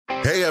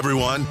Hey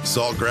everyone,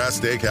 Saltgrass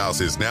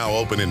Steakhouse is now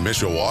open in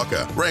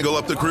Mishawaka. Wrangle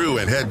up the crew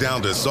and head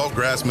down to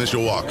Saltgrass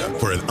Mishawaka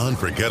for an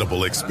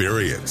unforgettable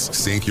experience.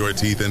 Sink your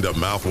teeth into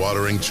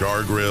mouth-watering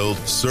char-grilled,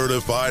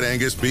 certified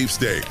Angus beef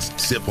steaks.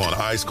 Sip on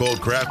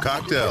ice-cold craft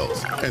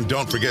cocktails. And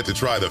don't forget to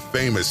try the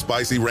famous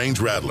spicy range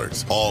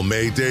rattlers, all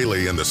made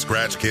daily in the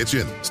Scratch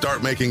Kitchen.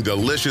 Start making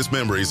delicious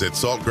memories at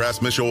Saltgrass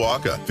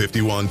Mishawaka,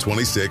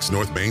 5126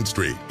 North Main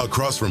Street,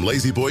 across from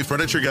Lazy Boy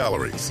Furniture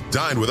Galleries.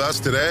 Dine with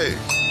us today.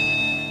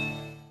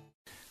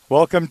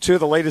 Welcome to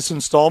the latest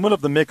installment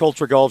of the Mick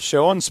Ultra Golf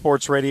Show on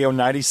Sports Radio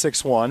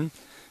 96.1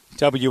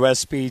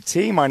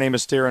 WSBT. My name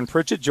is Darren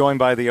Pritchett, joined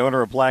by the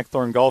owner of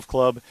Blackthorn Golf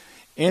Club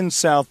in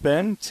South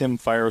Bend, Tim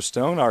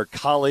Firestone. Our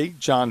colleague,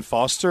 John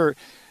Foster,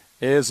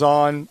 is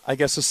on,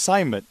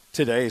 assignment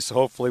today, so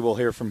hopefully we'll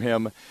hear from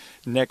him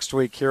next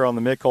week here on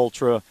the Mick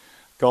Ultra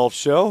Golf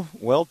Show.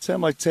 Well,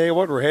 Tim, I tell you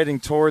what, we're heading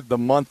toward the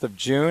month of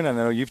June. I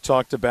know you've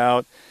talked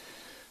about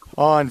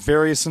on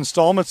various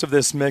installments of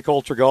this Mick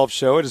Ultra Golf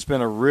Show. It has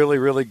been a really,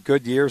 really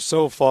good year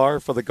so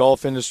far for the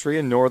golf industry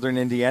in northern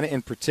Indiana.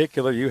 In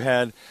particular, you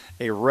had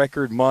a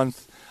record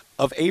month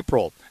of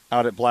April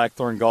out at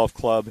Blackthorn Golf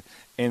Club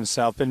in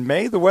South Bend.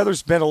 May, the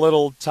weather's been a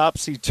little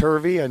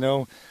topsy-turvy. I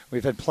know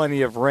we've had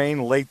plenty of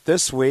rain late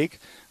this week.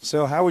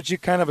 So how would you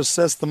kind of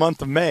assess the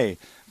month of May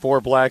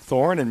for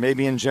Blackthorn and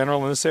maybe in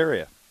general in this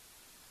area?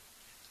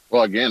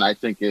 Well, again, I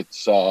think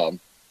it's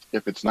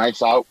if it's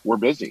nice out, we're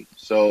busy.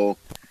 So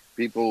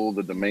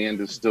the demand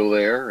is still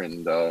there,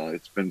 and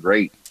it's been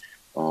great.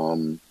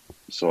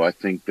 So I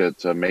think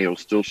that May will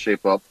still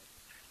shape up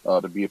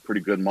to be a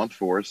pretty good month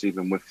for us,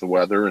 even with the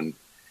weather. And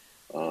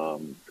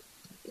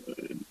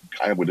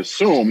I would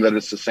assume that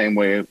it's the same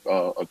way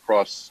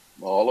across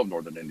all of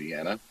northern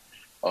Indiana.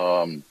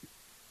 Ben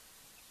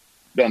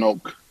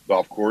Oak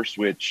Golf Course,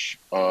 which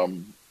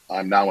I'm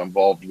now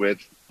involved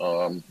with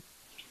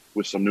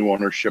some new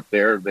ownership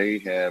there.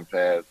 They've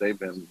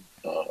been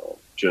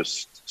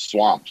just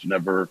swamped.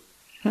 Never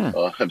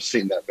have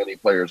seen that many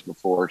players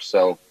before.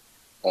 So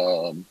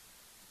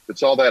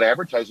it's all that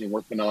advertising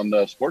working on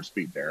the sports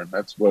beat there.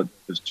 That's what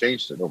has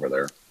changed it over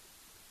there.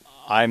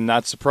 I'm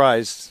not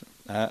surprised.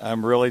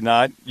 I'm really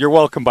not. You're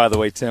welcome, by the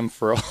way, Tim,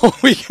 for all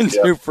we can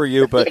do for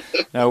you. But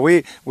no,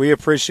 we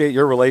appreciate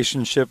your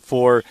relationship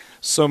for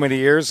so many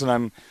years, and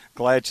I'm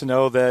glad to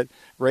know that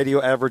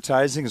radio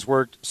advertising has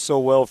worked so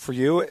well for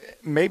you.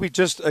 Maybe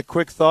just a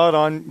quick thought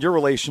on your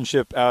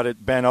relationship out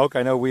at Ben Oak.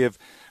 I know we have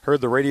heard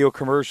the radio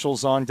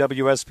commercials on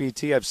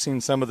WSBT. I've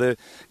seen some of the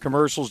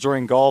commercials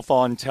during golf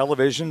on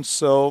television.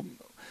 So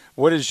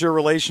what is your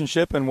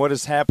relationship and what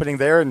is happening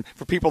there? And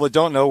for people that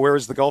don't know, where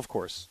is the golf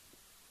course?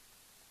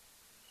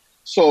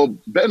 So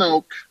Ben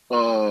Oak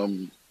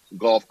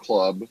Golf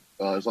Club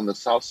is on the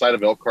south side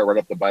of Elkhart, right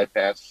up the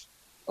bypass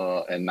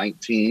and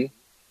 19.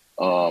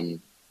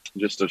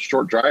 Just a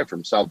short drive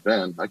from South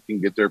Bend. I can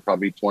get there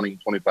probably 20,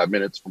 25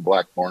 minutes from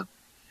Blackthorn.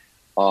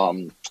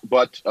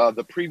 But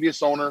the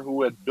previous owner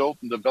who had built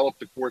and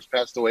developed the course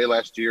passed away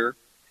last year,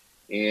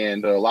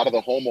 and a lot of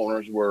the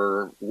homeowners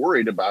were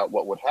worried about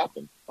what would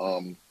happen.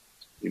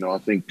 I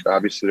think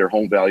obviously their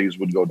home values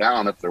would go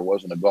down if there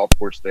wasn't a golf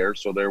course there.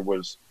 So there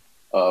was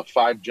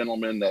 5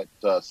 gentlemen that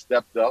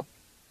stepped up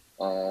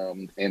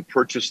and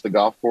purchased the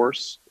golf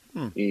course.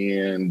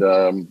 And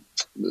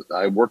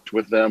I worked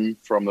with them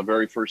from the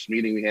very first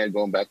meeting we had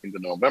going back into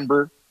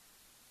November,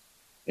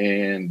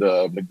 and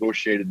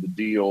negotiated the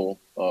deal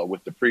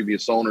with the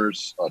previous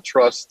owners'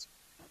 trust,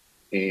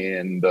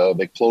 and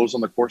they closed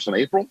on the course in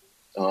April.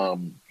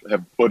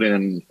 Have put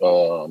in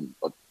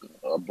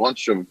a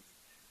bunch of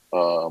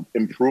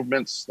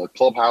improvements, the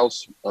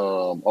clubhouse,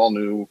 all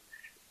new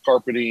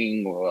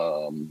carpeting,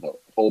 the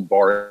whole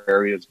bar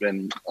area has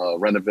been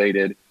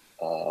renovated,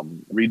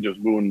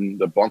 redoing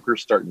the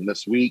bunkers starting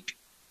this week.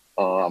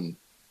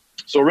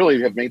 So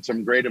really have made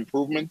some great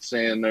improvements,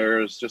 and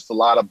there's just a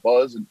lot of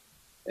buzz.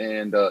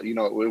 And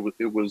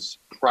it was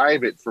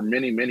private for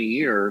many, many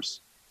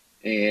years.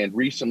 And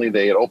recently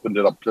they had opened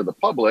it up to the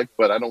public,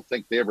 but I don't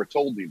think they ever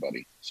told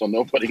anybody. So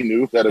nobody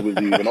knew that it was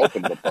even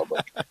open to the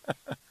public.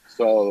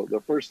 So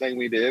the first thing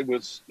we did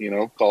was,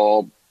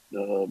 call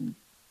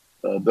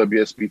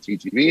WSBT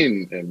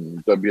TV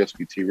and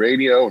WSBT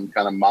radio, and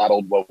kind of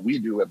modeled what we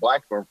do at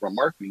Blackthorn from a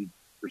marketing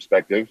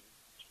perspective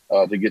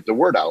to get the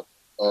word out.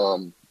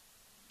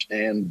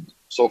 And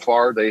so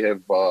far they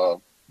have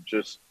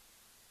just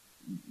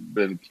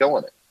been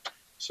killing it.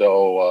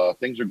 So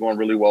things are going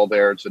really well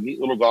there. It's a neat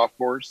little golf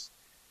course.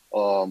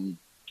 Would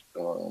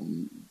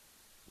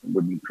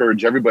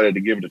encourage everybody to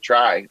give it a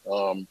try.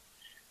 And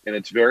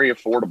it's very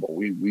affordable.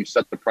 We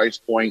set the price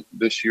point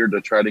this year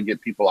to try to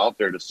get people out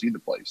there to see the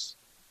place.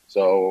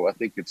 So I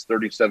think it's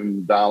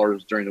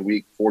 $37 during the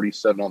week,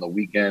 $47 on the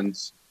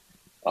weekends.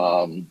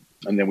 And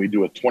then we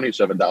do a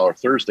 $27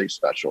 Thursday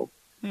special.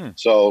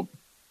 So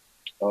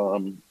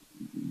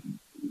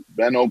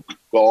Ben Oak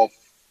Golf,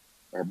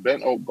 or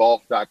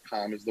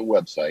benoakgolf.com is the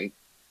website.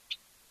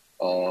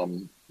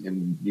 And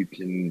you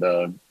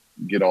can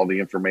get all the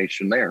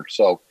information there.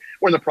 So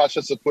we're in the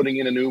process of putting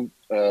in a new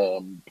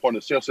point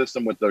of sale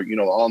system with the, the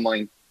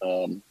online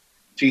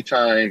tee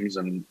times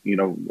and,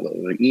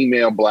 the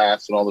email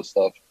blasts and all this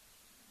stuff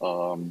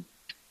um,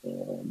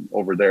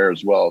 over there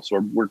as well. So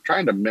we're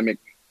trying to mimic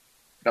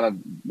kind of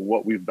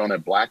what we've done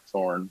at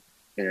Blackthorn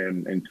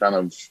and kind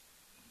of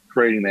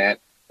creating that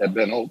at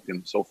Ben Oak.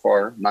 And so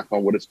far, knock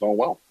on wood, it's going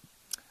well.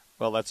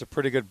 Well, that's a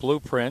pretty good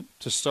blueprint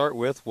to start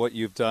with, what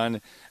you've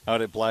done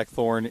out at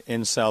Blackthorn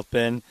in South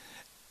Bend.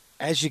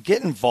 As you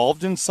get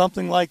involved in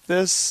something like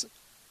this,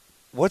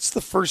 what's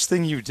the first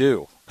thing you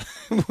do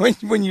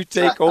when you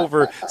take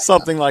over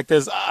something like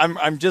this?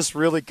 I'm just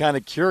really kind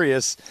of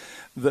curious,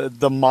 the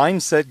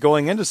mindset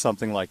going into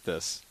something like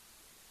this.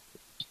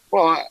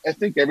 Well, I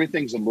think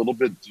everything's a little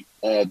bit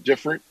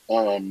different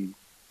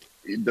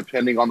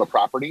depending on the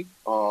property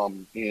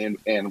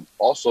and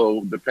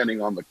also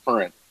depending on the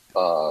current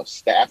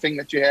staffing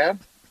that you have.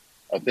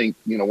 I think,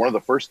 one of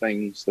the first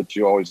things that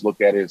you always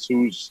look at is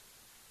who's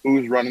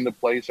running the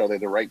place. Are they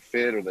the right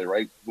fit? Are they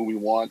right who we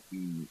want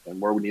and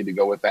where we need to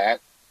go with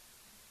that?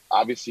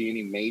 Obviously,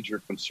 any major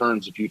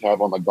concerns that you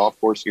have on the golf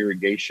course,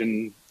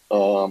 irrigation,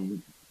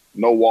 no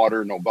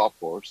water, no golf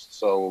course.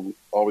 So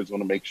always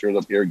want to make sure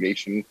that the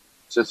irrigation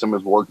system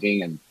is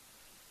working and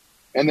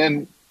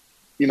then,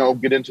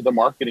 get into the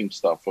marketing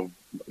stuff of,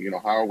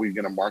 how are we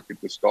going to market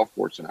this golf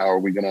course and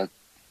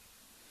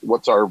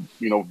what's our,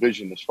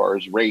 vision as far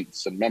as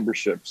rates and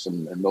memberships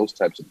and those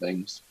types of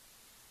things.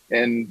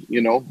 And,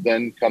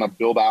 then kind of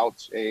build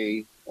out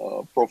a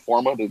pro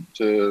forma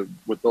to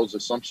with those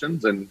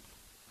assumptions and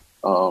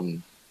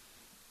off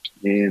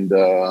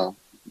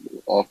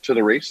to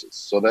the races.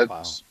 So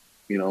that's,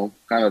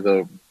 kind of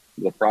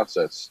the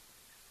process.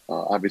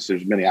 Obviously,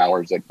 there's many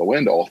hours that go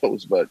into all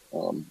those, but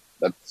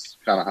that's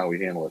kind of how we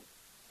handle it.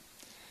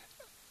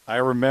 I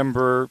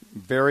remember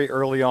very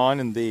early on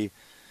in the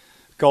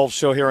golf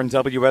show here on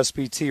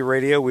WSBT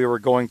Radio, we were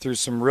going through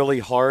some really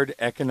hard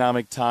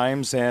economic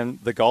times, and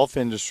the golf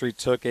industry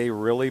took a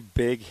really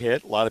big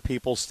hit. A lot of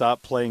people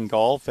stopped playing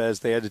golf as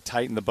they had to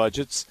tighten the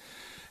budgets.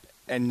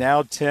 And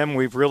now, Tim,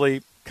 we've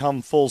really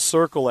come full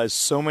circle as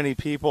so many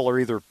people are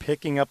either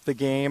picking up the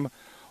game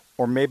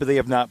or maybe they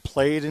have not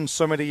played in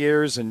so many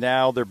years, and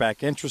now they're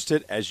back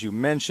interested. As you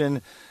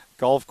mentioned,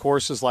 golf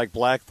courses like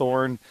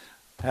Blackthorn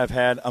have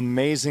had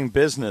amazing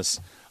business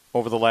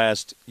over the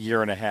last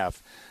year and a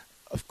half.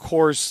 Of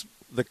course,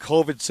 the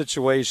COVID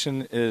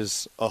situation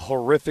is a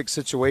horrific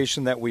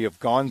situation that we have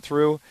gone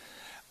through.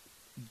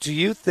 Do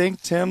you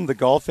think, Tim, the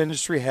golf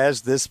industry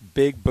has this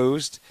big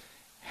boost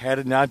had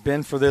it not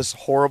been for this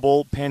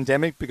horrible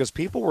pandemic? Because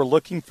people were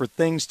looking for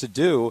things to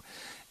do,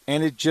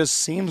 and it just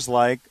seems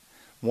like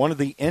one of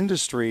the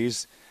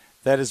industries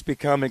that has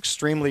become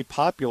extremely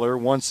popular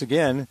once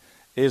again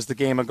is the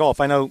game of golf.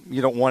 I know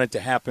you don't want it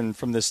to happen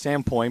from this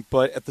standpoint,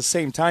 but at the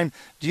same time,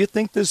 do you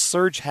think this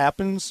surge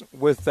happens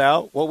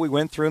without what we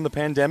went through in the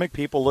pandemic,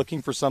 people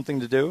looking for something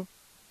to do?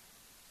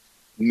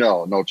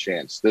 No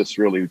chance. This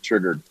really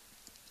triggered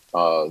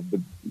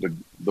the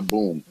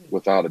boom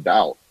without a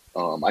doubt.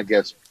 I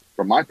guess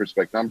from my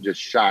perspective, I'm just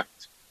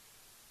shocked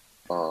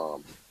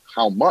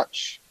how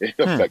much it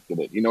affected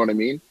it. You know what I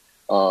mean?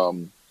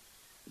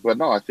 But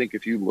no, I think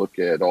if you look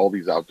at all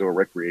these outdoor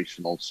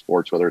recreational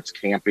sports, whether it's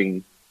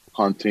camping,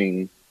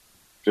 hunting,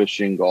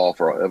 fishing, golf,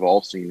 have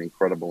all seen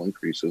incredible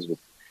increases with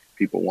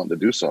people wanting to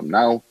do something.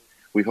 Now,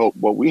 we hope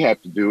what we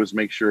have to do is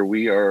make sure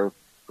we are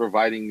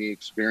providing the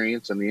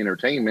experience and the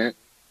entertainment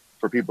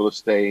for people to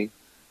stay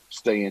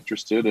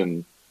interested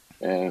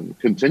and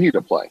continue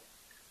to play.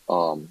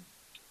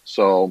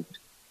 So,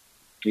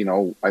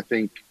 I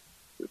think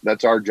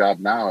that's our job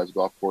now as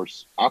golf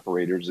course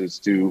operators is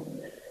to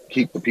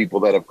keep the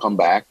people that have come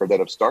back or that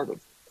have started.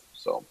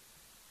 So,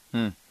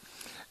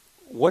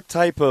 what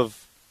type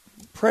of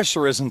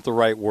pressure isn't the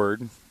right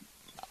word?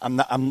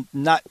 I'm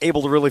not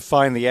able to really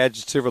find the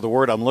adjective or the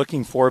word I'm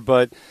looking for,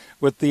 but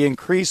with the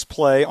increased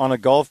play on a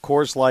golf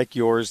course like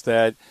yours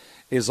that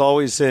is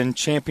always in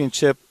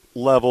championship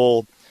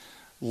level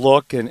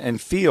look and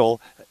feel,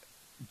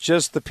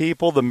 just the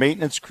people, the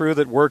maintenance crew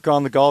that work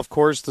on the golf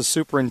course, the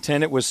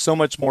superintendent, with so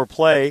much more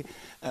play.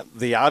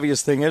 The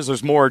obvious thing is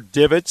there's more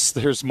divots,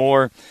 there's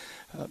more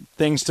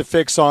things to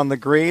fix on the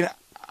green.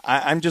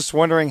 I'm just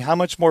wondering how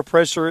much more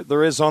pressure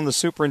there is on the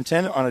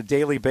superintendent on a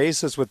daily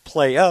basis with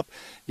play up,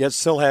 yet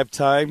still have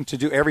time to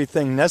do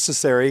everything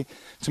necessary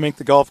to make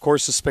the golf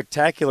course as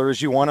spectacular as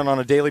you want it on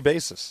a daily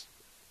basis.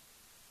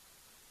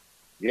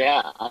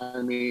 Yeah,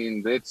 I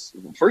mean, it's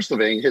first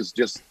thing is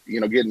just,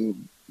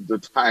 getting the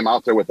time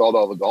out there with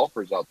all the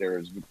golfers out there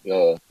is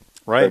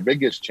right. Their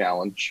biggest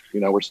challenge.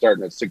 We're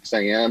starting at 6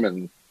 a.m.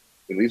 and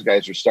these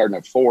guys are starting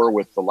at 4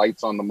 with the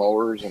lights on the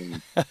mowers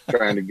and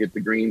trying to get the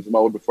greens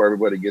mowed before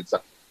everybody gets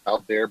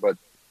out there. But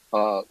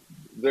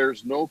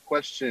there's no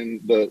question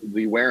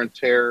the wear and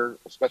tear,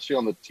 especially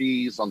on the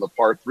tees, on the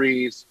par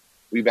threes.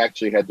 We've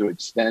actually had to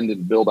extend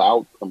and build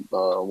out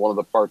one of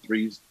the par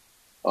threes,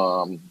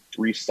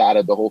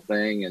 resodded the whole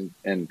thing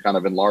and kind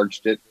of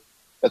enlarged it.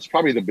 That's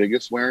probably the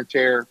biggest wear and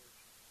tear.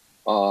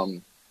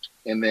 And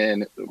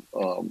then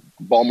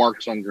ball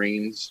marks on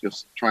greens,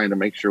 just trying to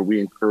make sure we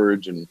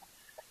encourage and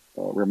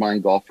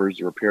remind golfers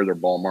to repair their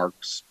ball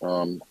marks.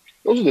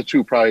 those are the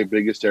two probably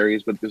biggest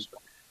areas. But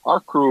our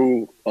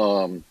crew,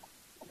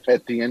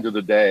 at the end of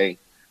the day,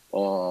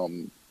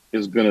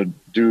 is going to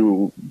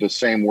do the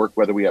same work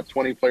whether we have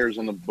 20 players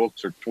on the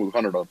books or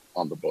 200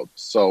 on the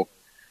books. So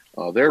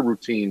their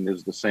routine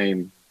is the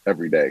same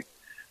every day.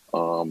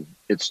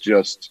 It's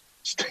just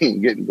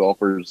getting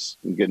golfers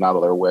and getting out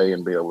of their way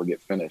and be able to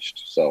get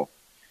finished. So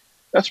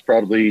that's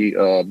probably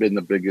been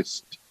the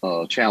biggest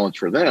challenge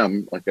for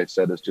them. Like I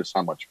said, is just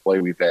how much play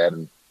we've had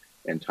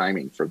and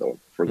timing for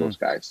those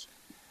guys.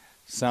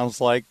 Sounds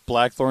like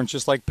Blackthorn's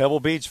just like Pebble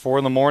Beach, 4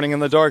 in the morning in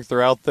the dark.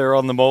 They're out there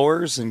on the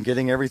mowers and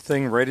getting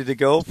everything ready to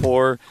go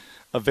for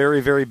a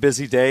very, very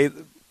busy day.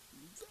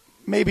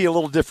 Maybe a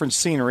little different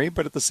scenery,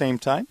 but at the same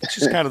time, it's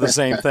just kind of the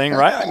same thing,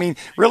 right? I mean,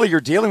 really,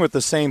 you're dealing with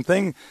the same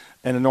thing,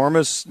 an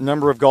enormous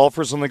number of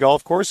golfers on the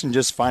golf course and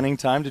just finding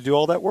time to do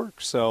all that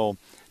work. So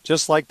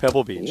just like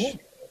Pebble Beach. Yeah,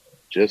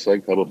 just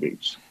like Pebble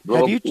Beach. A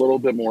little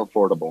bit more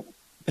affordable.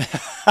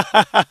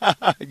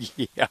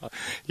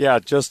 Yeah,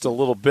 just a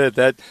little bit.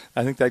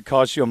 I think that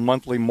costs you a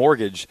monthly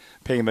mortgage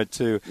payment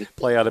to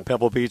play out at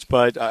Pebble Beach,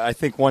 but I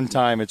think one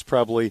time it's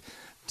probably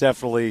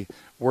definitely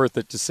worth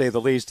it, to say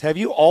the least. Have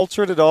you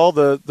altered at all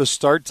the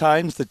start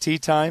times, the tee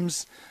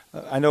times?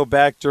 I know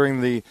back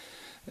during the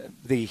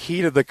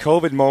heat of the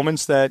COVID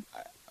moments that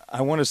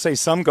I want to say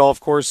some golf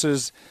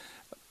courses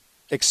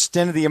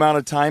extended the amount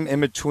of time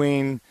in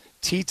between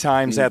tee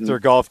times at their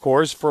golf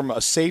course from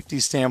a safety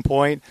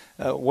standpoint.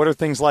 What are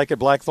things like at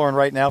Blackthorn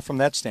right now from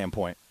that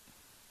standpoint?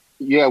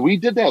 Yeah, we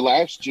did that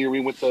last year. We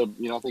went to,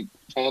 I think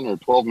 10 or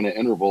 12-minute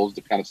intervals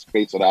to kind of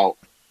space it out.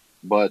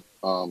 But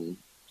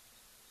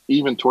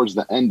even towards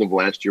the end of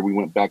last year, we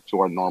went back to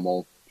our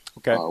normal.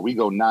 Okay. We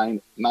go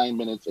 9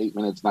 minutes, 8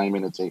 minutes, 9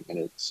 minutes, 8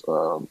 minutes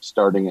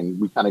starting,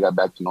 and we kind of got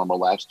back to normal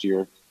last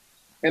year.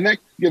 And that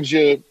gives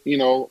you,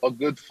 a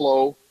good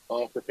flow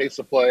for pace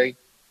of play.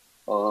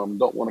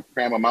 Don't want to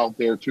cram them out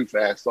there too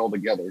fast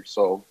altogether.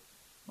 So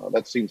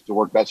that seems to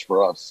work best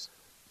for us.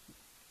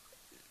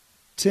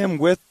 Tim,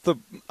 with the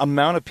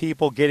amount of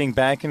people getting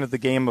back into the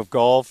game of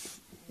golf,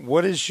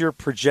 what is your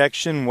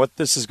projection, what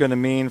this is going to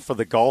mean for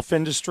the golf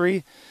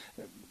industry?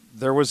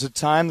 There was a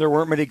time there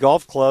weren't many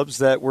golf clubs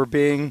that were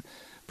being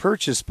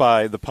purchased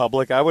by the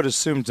public. I would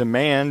assume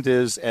demand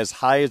is as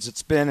high as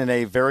it's been in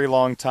a very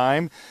long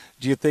time.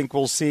 Do you think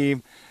we'll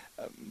see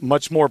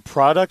much more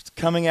product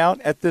coming out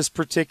at this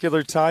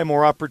particular time,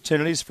 more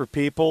opportunities for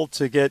people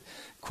to get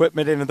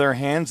equipment into their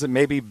hands that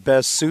maybe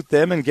best suit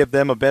them and give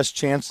them a best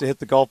chance to hit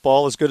the golf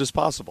ball as good as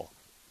possible?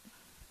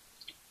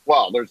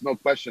 Well, there's no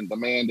question.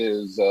 Demand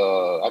is,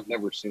 I've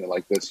never seen it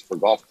like this for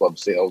golf club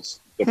sales.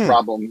 The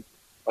problem,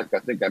 like I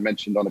think I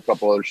mentioned on a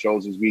couple other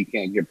shows, is we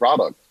can't get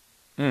product.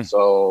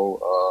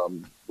 So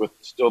with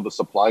still the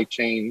supply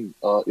chain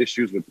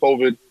issues with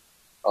COVID,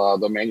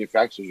 the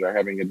manufacturers are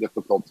having a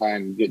difficult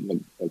time getting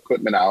the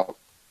equipment out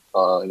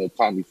in a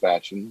timely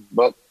fashion.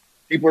 But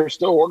people are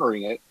still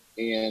ordering it.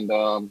 And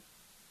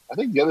I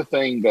think the other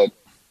thing that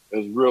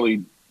has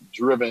really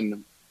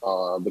driven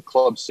the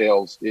club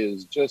sales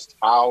is just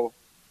how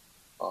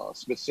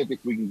specific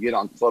we can get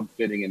on club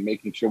fitting and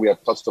making sure we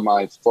have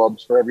customized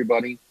clubs for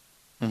everybody.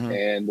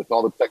 And with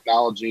all the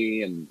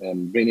technology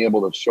and being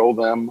able to show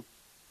them,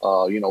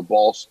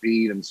 ball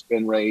speed and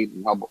spin rate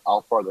and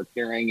how far they're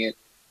carrying it,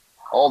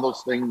 all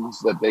those things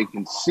that they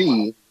can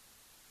see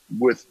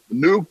with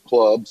new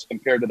clubs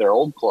compared to their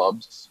old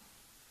clubs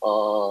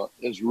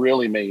has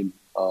really made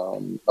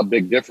a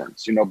big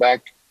difference.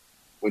 Back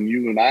when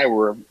you and I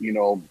were,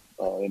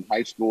 in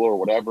high school or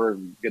whatever,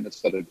 getting a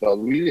set of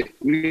clubs,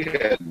 we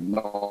had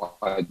no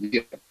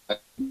idea.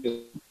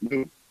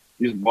 You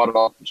just bought it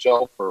off the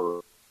shelf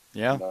or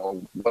yeah.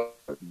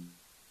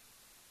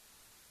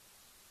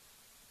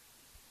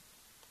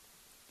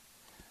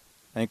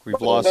 I think we've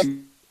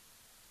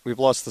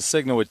lost the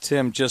signal with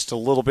Tim just a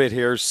little bit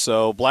here.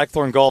 So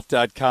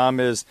blackthorngolf.com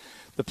is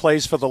the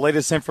place for the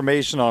latest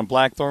information on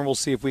Blackthorn. We'll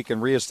see if we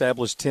can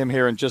reestablish Tim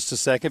here in just a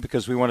second,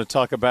 because we want to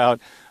talk about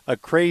a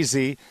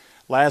crazy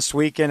last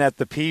weekend at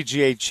the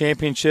PGA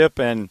Championship,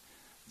 and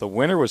the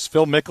winner was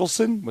Phil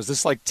Mickelson. Was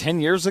this like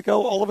 10 years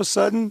ago all of a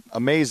sudden?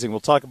 Amazing. We'll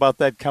talk about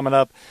that coming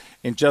up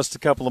in just a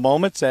couple of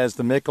moments as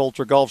the Mick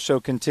Ultra Golf Show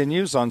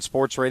continues on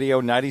Sports Radio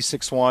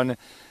 96.1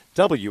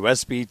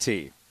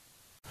 WSBT.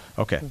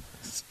 Okay.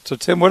 So,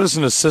 Tim, what does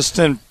an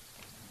assistant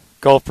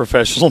golf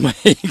professional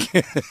make?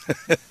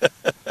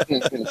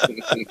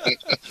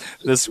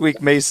 This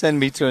week may send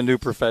me to a new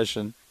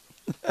profession.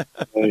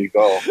 There you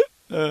go.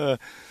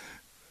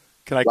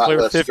 Can I clear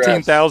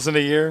 $15,000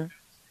 a year?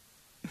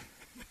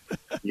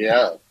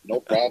 Yeah,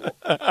 no problem.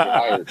 You're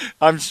hired.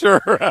 I'm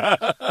sure.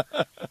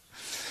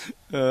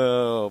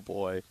 Oh,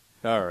 boy.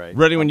 All right.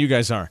 Ready when you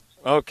guys are.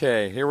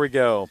 Okay, here we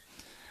go.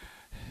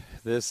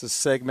 This is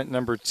segment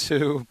number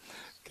 2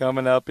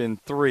 coming up in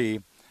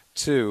 3,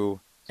 2,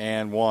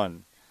 and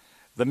 1.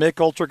 The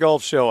Mick Ultra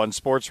Golf Show on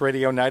Sports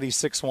Radio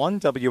 96.1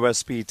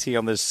 WSBT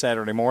on this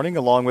Saturday morning,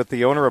 along with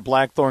the owner of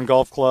Blackthorn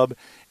Golf Club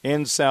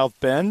in South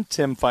Bend,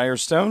 Tim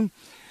Firestone.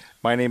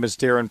 My name is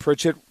Darren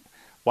Pritchett.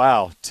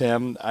 Wow,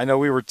 Tim, I know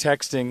we were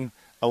texting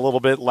a little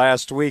bit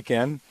last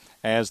weekend,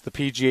 as the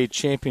PGA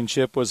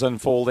Championship was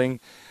unfolding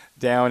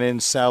down in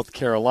South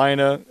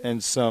Carolina,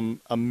 and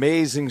some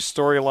amazing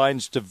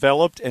storylines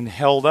developed and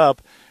held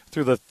up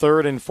through the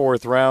third and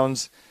fourth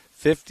rounds.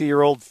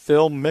 50-year-old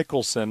Phil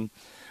Mickelson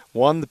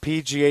won the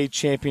PGA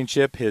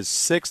Championship, his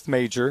sixth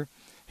major,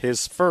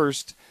 his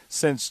first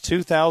since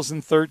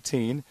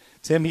 2013.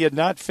 Tim, he had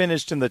not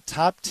finished in the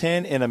top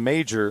 10 in a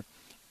major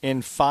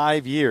in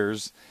 5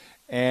 years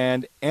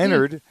and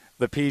entered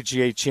the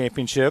PGA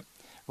Championship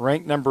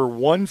ranked number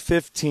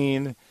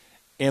 115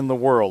 in the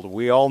world.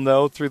 We all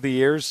know through the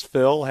years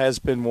Phil has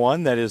been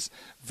one that is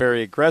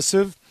very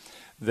aggressive.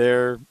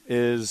 There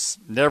is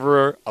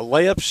never a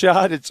layup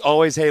shot. It's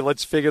always, hey,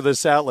 let's figure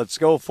this out. Let's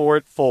go for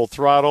it, full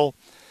throttle.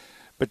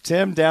 But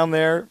Tim, down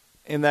there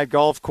in that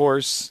golf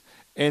course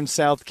in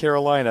South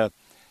Carolina,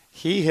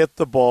 he hit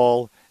the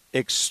ball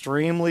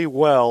extremely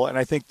well. And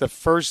I think the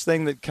first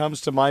thing that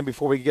comes to mind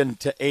before we get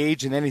into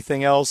age and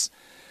anything else,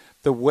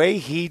 the way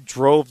he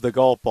drove the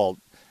golf ball,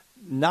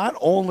 not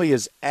only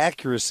his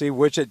accuracy,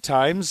 which at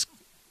times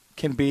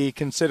can be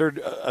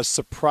considered a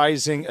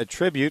surprising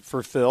attribute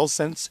for Phil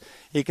since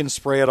he can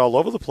spray it all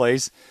over the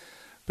place,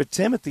 but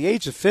Tim, at the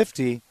age of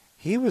 50,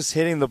 he was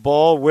hitting the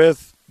ball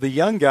with the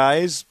young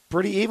guys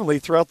pretty evenly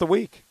throughout the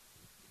week.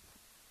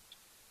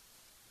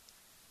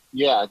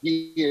 Yeah,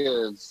 he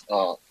is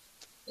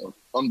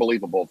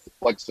unbelievable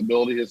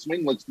flexibility. His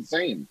swing looks the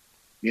same.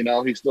 You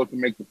know, he still can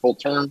make the full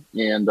turn,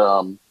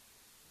 and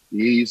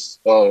he's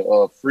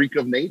a freak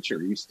of nature.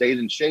 He stayed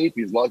in shape.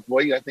 He's lost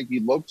weight. I think he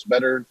looks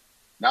better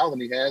now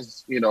than he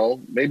has, you know,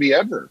 maybe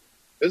ever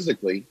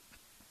physically.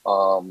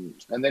 And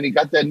then he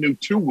got that new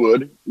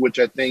 2-wood, which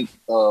I think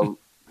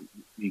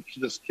he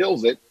just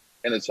kills it,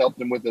 and it's helped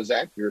him with his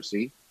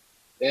accuracy.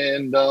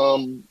 And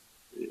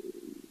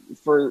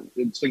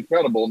it's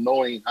incredible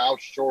knowing how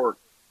short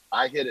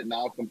I hit it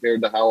now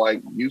compared to how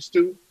I used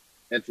to.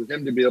 And for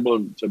him to be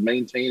able to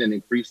maintain and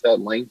increase that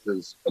length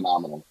is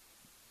phenomenal.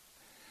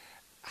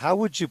 How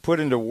would you put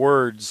into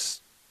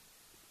words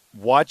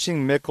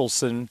watching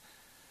Mickelson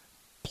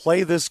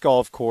play this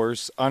golf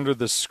course under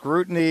the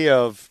scrutiny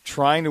of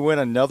trying to win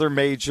another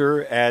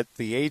major at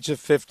the age of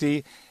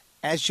 50?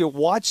 As you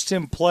watched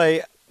him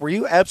play, were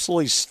you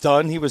absolutely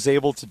stunned he was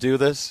able to do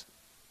this?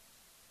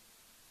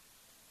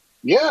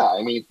 Yeah,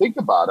 I mean, think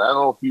about it. I don't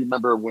know if you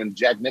remember when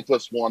Jack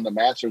Nicklaus won the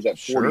Masters at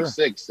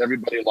 46, sure.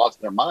 Everybody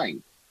lost their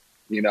mind,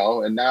 you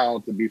know, and now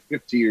to be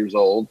 50 years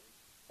old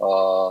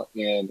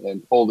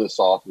and pull this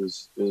off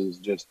is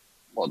just,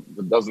 well,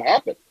 it doesn't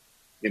happen,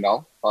 you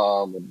know?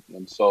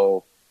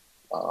 So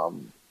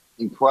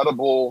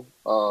incredible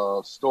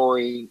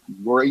story,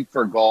 great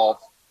for golf.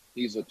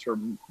 He's a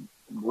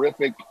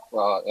terrific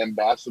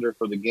ambassador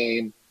for the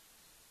game.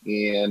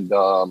 And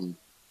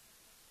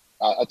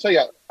I'll tell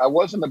you, I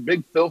wasn't a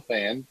big Phil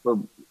fan for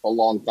a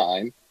long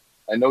time.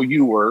 I know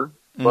you were,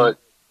 but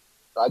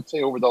I'd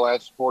say over the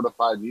last 4 to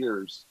 5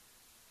 years,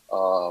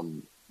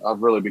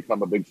 I've really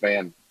become a big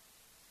fan.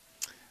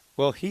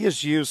 Well, he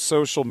has used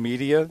social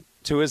media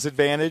to his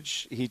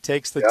advantage. He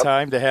takes the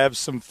time to have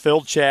some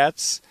Phil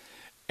chats,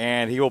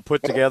 and he will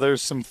put together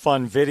some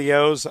fun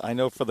videos. I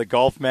know for the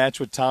golf match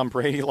with Tom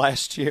Brady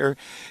last year,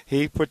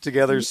 he put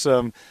together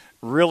some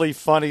really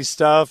funny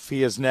stuff.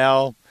 He has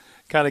now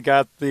kind of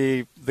got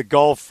the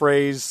golf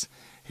phrase,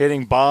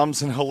 hitting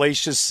bombs and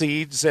hellacious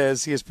seeds,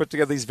 as he has put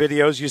together these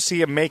videos. You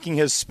see him making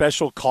his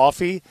special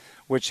coffee,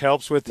 which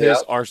helps with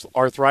his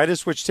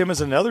arthritis, which, Tim,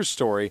 is another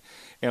story.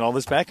 And all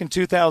this back in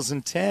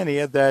 2010, he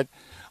had that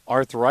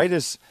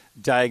arthritis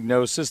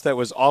diagnosis that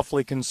was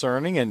awfully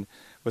concerning, and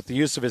with the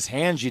use of his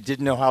hands, you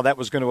didn't know how that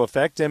was going to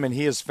affect him, and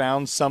he has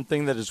found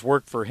something that has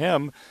worked for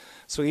him.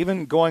 So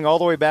even going all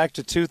the way back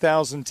to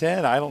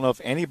 2010, I don't know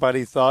if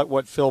anybody thought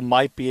what Phil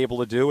might be able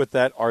to do with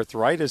that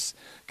arthritis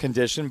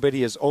condition, but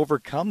he has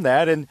overcome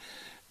that. And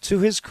to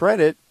his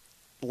credit,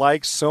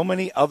 like so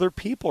many other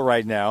people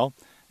right now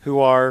who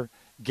are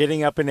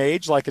getting up in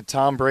age, like a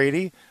Tom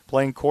Brady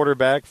playing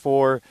quarterback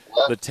for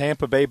the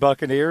Tampa Bay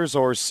Buccaneers,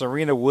 or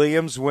Serena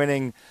Williams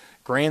winning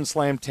Grand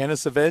Slam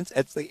tennis events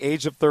at the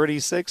age of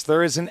 36,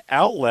 there is an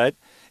outlet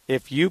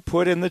if you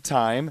put in the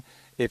time,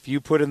 if you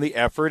put in the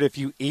effort, if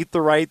you eat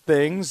the right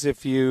things,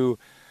 if you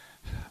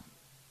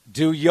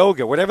do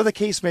yoga, whatever the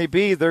case may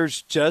be,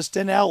 there's just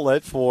an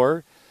outlet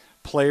for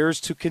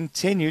players to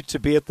continue to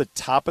be at the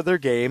top of their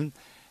game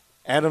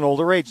at an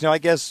older age. Now, I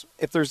guess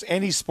if there's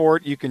any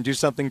sport you can do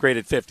something great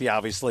at 50,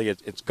 obviously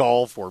it's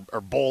golf or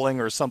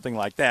bowling or something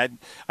like that.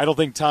 I don't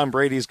think Tom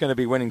Brady is going to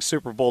be winning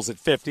Super Bowls at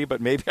 50,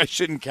 but maybe I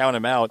shouldn't count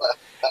him out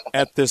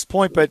at this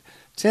point. But,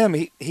 Tim,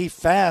 he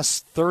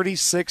fasts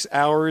 36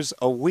 hours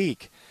a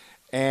week,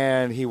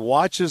 and he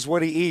watches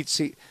what he eats.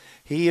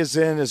 He is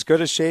in as good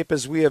a shape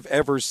as we have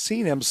ever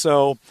seen him.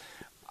 So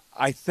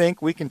I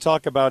think we can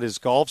talk about his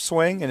golf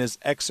swing and his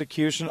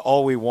execution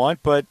all we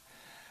want, but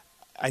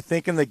I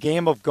think in the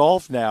game of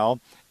golf now,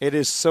 it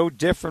is so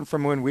different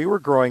from when we were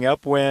growing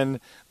up, when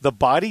the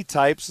body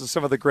types of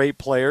some of the great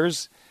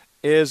players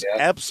is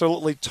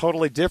absolutely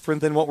totally different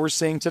than what we're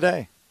seeing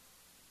today.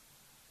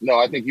 No,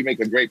 I think you make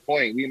a great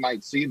point. We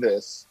might see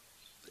this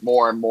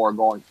more and more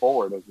going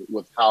forward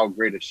with how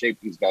great a shape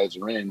these guys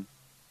are in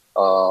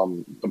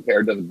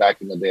compared to the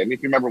back in the day. I mean,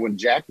 if you remember when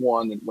Jack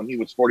won when he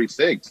was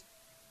 46,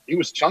 he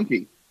was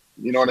chunky.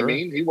 You know what I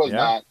mean? He was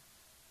not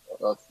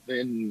a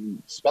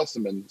thin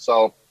specimen.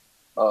 So,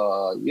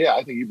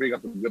 I think you bring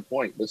up a good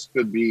point. This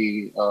could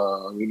be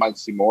we might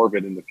see more of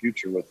it in the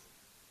future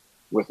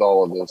with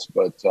all of this.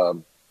 But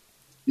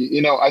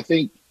I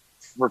think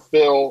for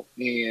Phil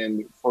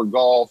and for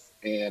golf,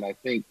 and I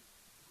think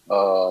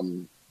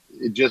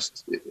it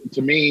just,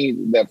 to me,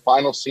 that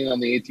final scene on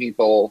the 18th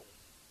hole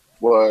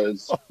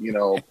was,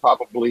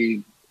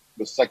 probably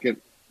the second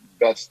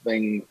best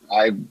thing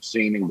I've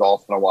seen in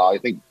golf in a while. I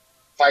think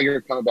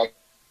Tiger coming back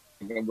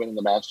and winning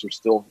the Masters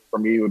still, for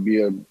me, would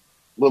be a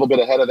little bit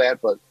ahead of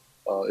that, but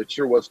it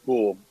sure was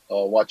cool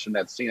watching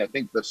that scene. I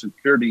think the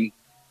security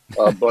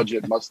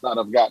budget must not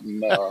have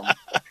gotten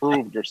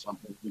approved or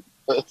something,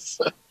 because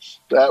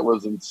that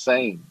was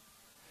insane.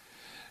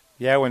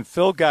 Yeah, when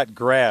Phil got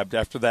grabbed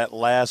after that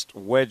last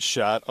wedge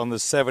shot on the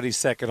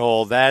 72nd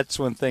hole, that's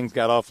when things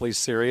got awfully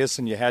serious,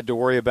 and you had to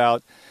worry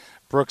about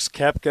Brooks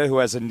Koepka, who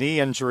has a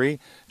knee injury,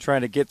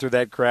 trying to get through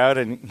that crowd.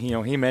 And,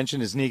 he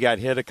mentioned his knee got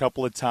hit a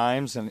couple of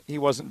times, and he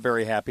wasn't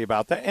very happy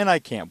about that, and I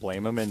can't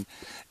blame him. And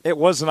it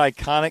was an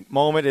iconic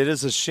moment. It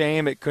is a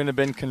shame it couldn't have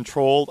been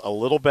controlled a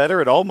little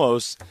better. It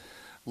almost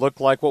looked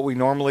like what we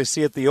normally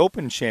see at the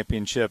Open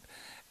Championship,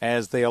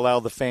 as they allow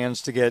the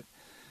fans to get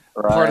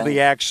part of the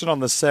action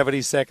on the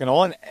 72nd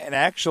hole. And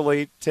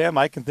actually, Tim,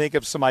 I can think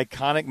of some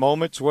iconic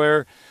moments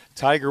where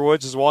Tiger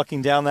Woods is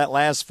walking down that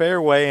last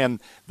fairway and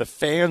the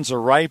fans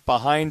are right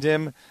behind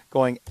him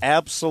going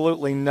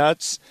absolutely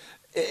nuts.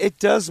 It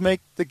does make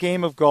the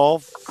game of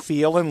golf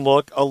feel and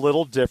look a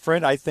little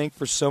different. I think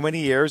for so many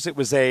years it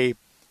was a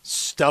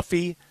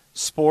stuffy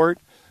sport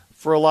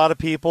for a lot of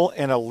people,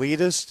 an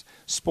elitist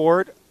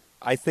sport.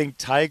 I think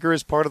Tiger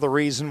is part of the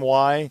reason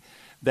why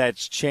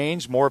that's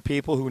changed. More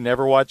people who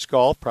never watch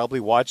golf probably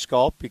watch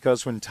golf,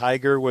 because when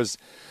Tiger was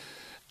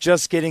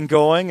just getting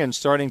going and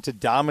starting to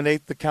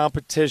dominate the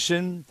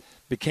competition,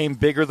 became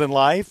bigger than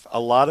life, a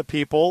lot of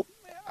people,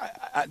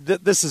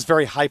 this is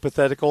very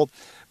hypothetical,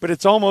 but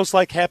it's almost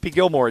like Happy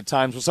Gilmore at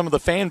times with some of the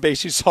fan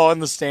base you saw in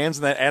the stands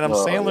in that Adam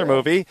Sandler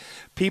movie.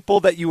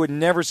 People that you would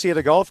never see at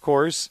a golf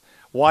course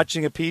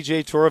watching a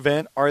PGA Tour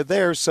event are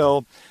there.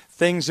 So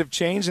things have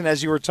changed. And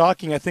as you were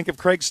talking, I think of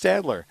Craig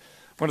Stadler,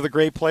 one of the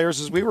great players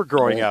as we were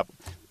growing up,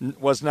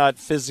 was not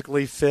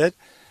physically fit.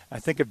 I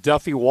think of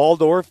Duffy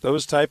Waldorf,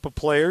 those type of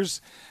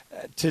players.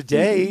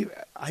 Today,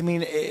 I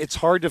mean, it's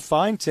hard to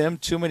find, Tim,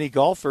 too many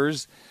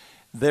golfers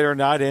that are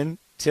not in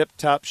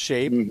tip-top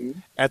shape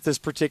at this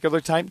particular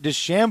time.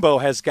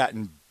 DeChambeau has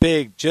gotten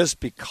big just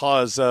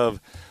because of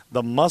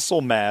the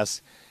muscle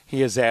mass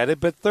he has added,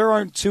 but there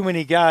aren't too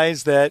many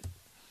guys that,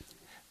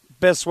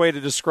 best way to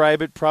describe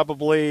it,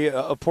 probably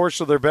a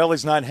portion of their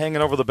belly's not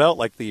hanging over the belt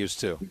like they used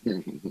to.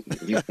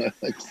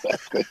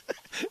 Exactly.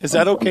 Is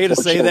that okay to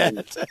say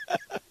that?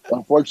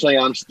 Unfortunately,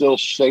 I'm still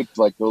shaped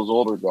like those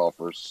older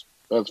golfers.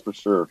 That's for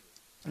sure.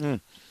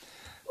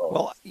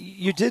 Well,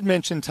 you did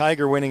mention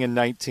Tiger winning in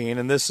 19,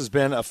 and this has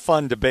been a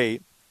fun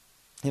debate.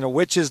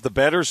 Which is the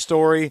better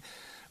story?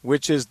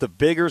 Which is the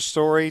bigger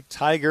story?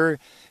 Tiger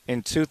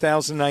in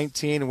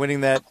 2019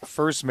 winning that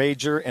first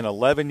major in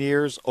 11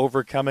 years,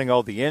 overcoming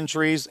all the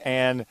injuries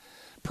and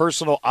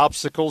personal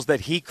obstacles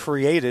that he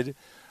created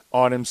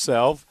on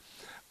himself.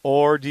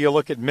 Or do you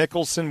look at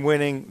Mickelson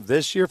winning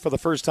this year for the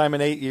first time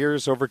in 8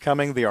 years,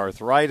 overcoming the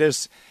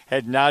arthritis,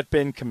 had not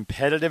been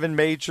competitive in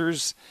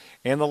majors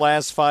in the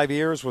last 5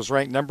 years, was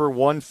ranked number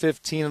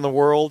 115 in the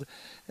world?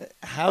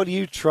 How do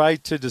you try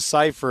to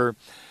decipher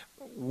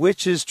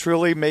which is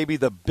truly maybe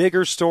the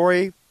bigger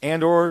story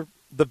and or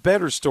the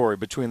better story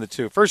between the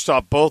two? First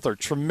off, both are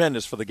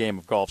tremendous for the game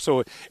of golf,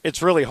 so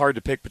it's really hard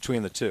to pick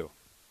between the two.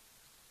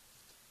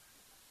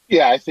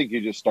 Yeah, I think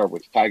you just start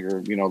with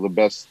Tiger, the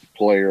best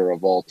player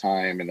of all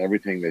time and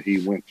everything that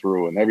he went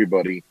through, and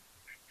everybody,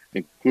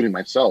 including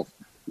myself,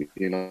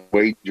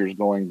 wagers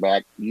going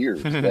back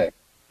years that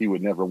he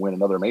would never win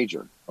another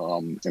major.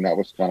 And that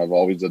was kind of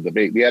always a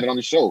debate. We had it on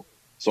the show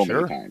so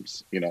many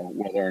times,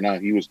 whether or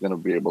not he was going to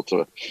be able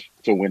to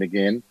win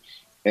again.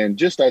 And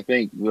just, I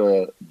think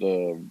the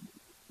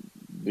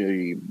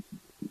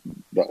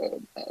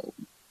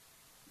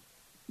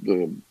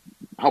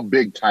how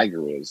big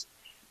Tiger is,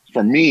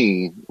 for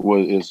me,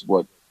 is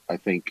what I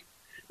think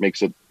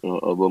makes it a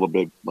little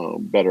bit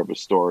better of a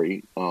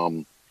story.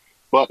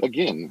 But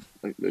again,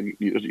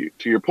 to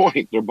your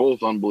point, they're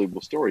both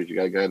unbelievable stories. You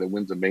got a guy that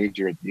wins a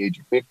major at the age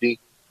of 50.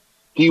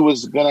 He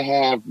was going to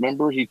have,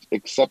 remember, he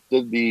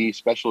accepted the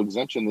special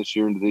exemption this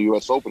year into the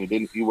U.S. Open.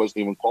 He wasn't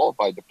even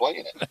qualified to play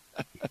in it.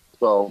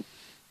 So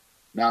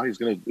now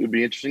it'd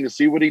be interesting to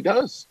see what he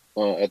does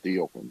at the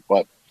Open.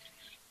 But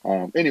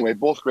anyway,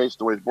 both great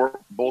stories,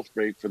 both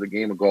great for the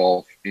game of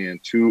golf,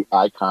 and two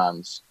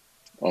icons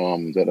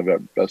that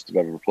have best have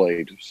ever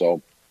played.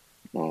 So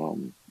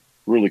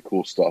really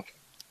cool stuff.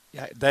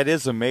 Yeah, that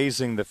is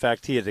amazing, the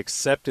fact he had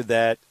accepted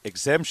that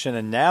exemption,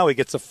 and now he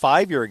gets a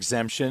 5-year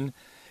exemption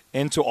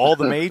into all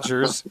the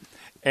majors.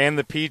 and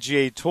the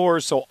PGA Tour.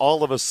 So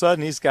all of a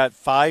sudden, he's got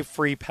 5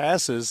 free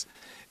passes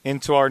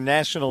into our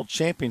national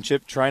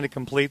championship, trying to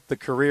complete the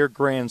career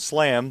Grand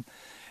Slam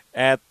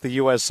at the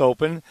U.S.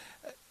 Open.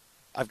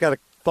 I've got a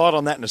thought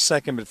on that in a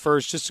second, but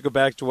first, just to go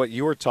back to what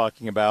you were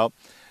talking about,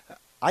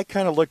 I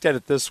kind of looked at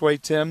it this way,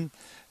 Tim,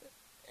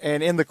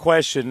 and in the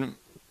question,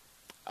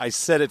 I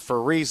said it for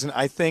a reason.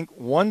 I think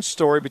one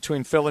story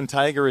between Phil and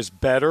Tiger is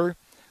better,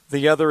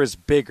 the other is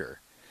bigger.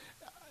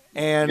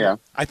 And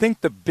I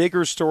think the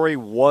bigger story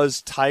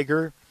was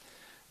Tiger,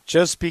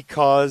 just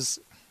because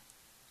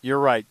you're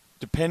right,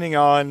 depending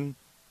on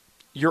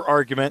your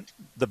argument,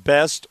 the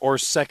best or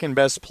second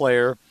best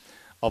player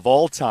of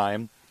all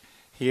time.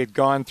 He had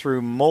gone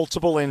through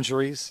multiple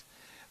injuries,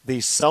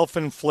 these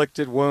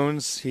self-inflicted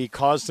wounds he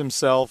caused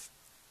himself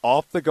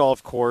off the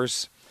golf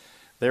course.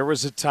 There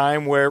was a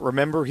time where,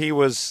 remember, he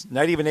was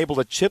not even able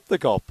to chip the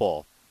golf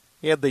ball.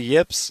 He had the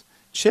yips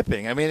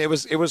chipping. I mean, it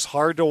was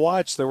hard to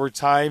watch. There were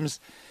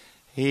times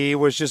he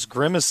was just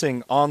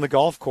grimacing on the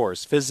golf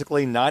course,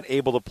 physically not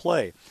able to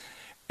play.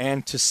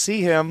 And to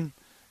see him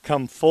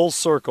come full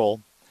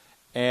circle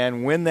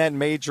and win that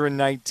major in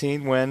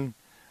 19 when,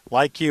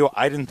 like you,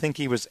 I didn't think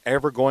he was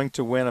ever going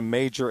to win a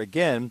major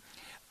again.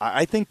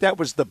 I think that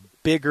was the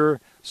bigger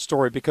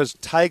story, because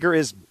Tiger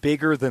is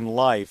bigger than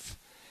life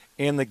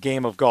in the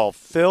game of golf.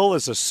 Phil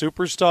is a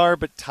superstar,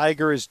 but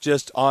Tiger is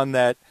just on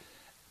that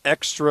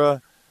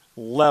extra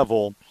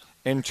level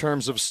in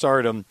terms of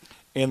stardom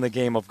in the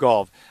game of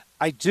golf.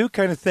 I do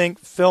kind of think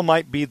Phil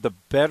might be the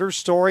better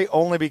story,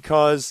 only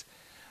because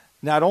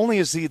not only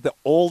is he the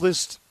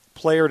oldest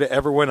player to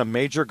ever win a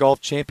major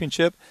golf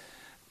championship,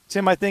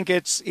 Tim, I think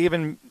it's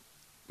even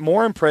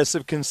more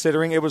impressive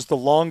considering it was the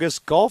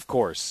longest golf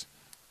course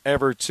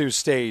ever to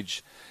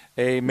stage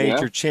a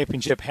major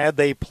championship. Had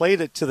they played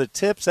it to the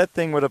tips, that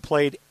thing would have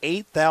played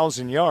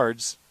 8,000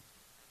 yards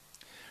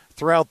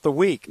throughout the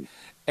week.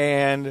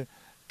 And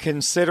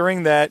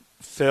considering that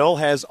Phil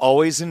has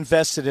always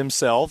invested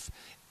himself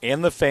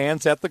in the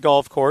fans at the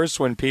golf course,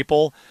 when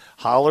people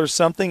holler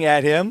something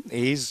at him,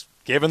 he's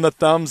giving the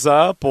thumbs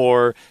up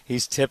or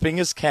he's tipping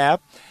his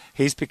cap.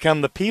 He's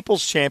become the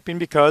people's champion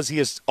because he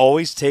has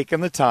always taken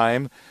the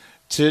time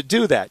to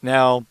do that.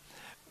 Now,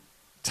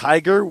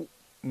 Tiger,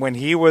 when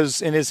he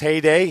was in his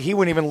heyday, he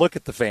wouldn't even look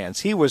at the fans.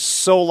 He was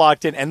so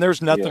locked in, and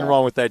there's nothing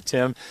wrong with that,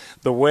 Tim.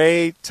 The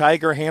way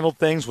Tiger handled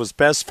things was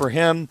best for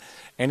him,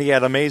 and he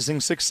had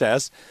amazing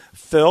success.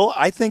 Phil,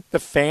 I think the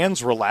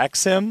fans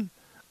relax him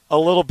a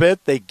little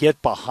bit. They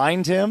get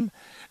behind him,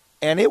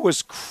 and it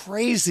was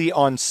crazy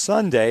on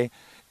Sunday.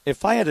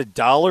 If I had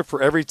 $1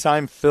 for every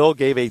time Phil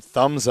gave a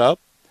thumbs up,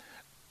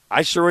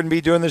 I sure wouldn't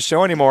be doing this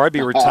show anymore. I'd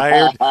be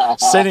retired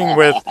sitting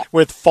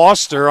with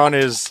Foster on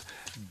his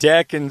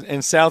deck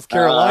in South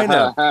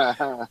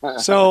Carolina.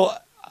 So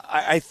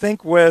I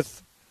think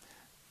with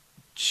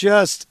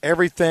just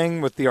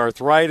everything, with the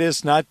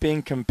arthritis, not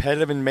being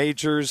competitive in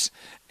majors,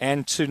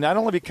 and to not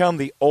only become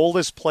the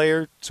oldest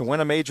player to win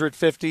a major at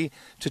 50,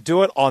 to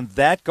do it on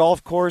that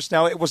golf course.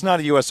 Now, it was not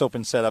a U.S.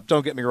 Open setup.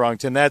 Don't get me wrong,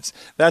 Tim. That's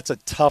a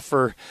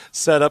tougher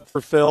setup for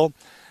Phil.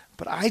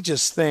 But I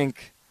just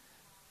think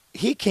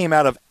he came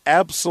out of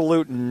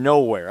absolute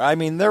nowhere. I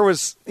mean,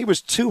 he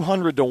was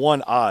 200 to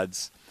 1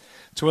 odds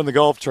to win the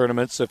golf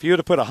tournament. So if you had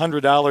to put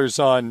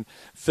 $100 on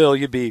Phil,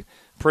 you'd be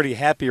pretty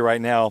happy right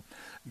now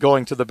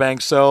going to the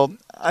bank. So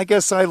I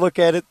guess I look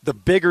at it, the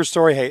bigger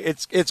story, hey,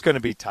 it's going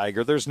to be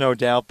Tiger. There's no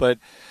doubt. But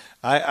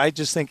I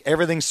just think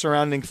everything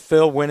surrounding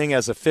Phil winning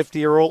as a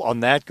 50-year-old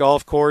on that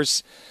golf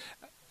course,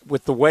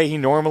 with the way he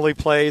normally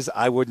plays,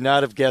 I would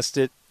not have guessed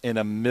it in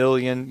a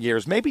million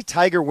years. Maybe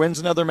Tiger wins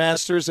another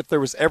Masters. If there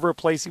was ever a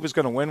place he was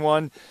going to win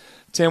one,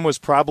 Tim, was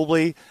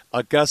probably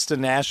Augusta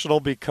National,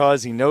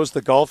 because he knows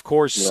the golf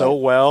course so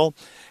well,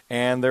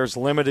 and there's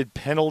limited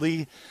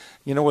penalty,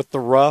 with the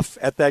rough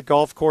at that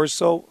golf course.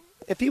 So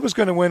if he was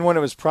going to win one,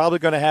 it was probably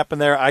going to happen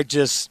there. I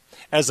just,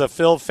 as a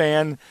Phil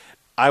fan,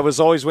 I was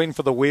always waiting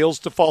for the wheels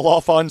to fall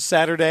off on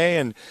Saturday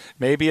and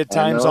maybe at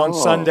times on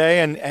Sunday,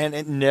 and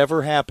it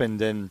never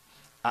happened. And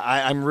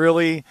I'm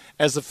really,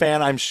 as a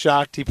fan, I'm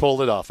shocked he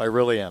pulled it off. I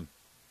really am.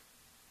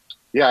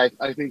 Yeah,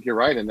 I think you're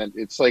right. And then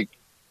it's like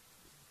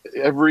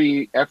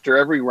after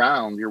every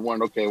round, you're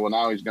wondering, okay, well,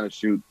 now he's going to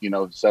shoot,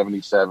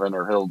 77,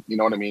 or he'll,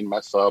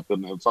 mess up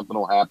and something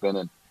will happen.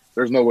 And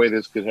there's no way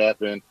this could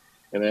happen.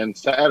 And then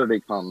Saturday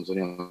comes and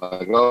you're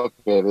like,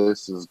 okay,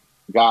 this has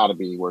got to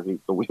be where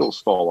the wheels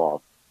fall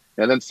off.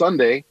 And then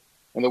Sunday,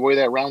 and the way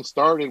that round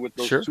started with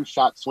those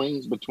 2-shot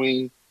swings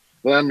between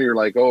them, you're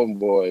like, oh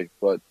boy.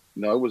 But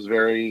it was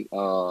very,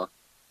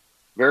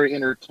 very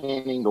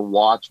entertaining to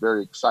watch,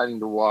 very exciting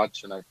to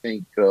watch. And I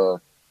think,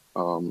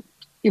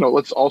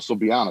 let's also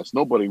be honest,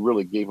 nobody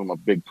really gave him a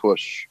big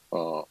push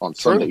on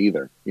Sunday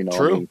either.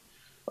 True.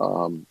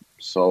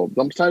 So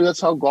sometimes that's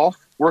how golf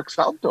works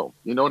out, though.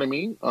 You know what I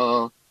mean?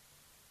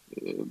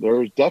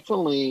 There's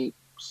definitely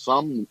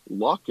some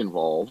luck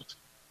involved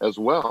as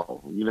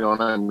well. You know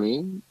what I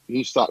mean?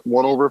 He shot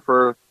 1 over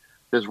for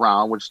his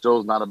round, which still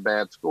is not a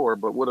bad score.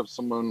 But what if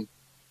someone,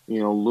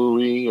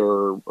 Louis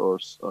or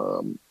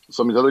some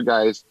of these other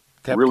guys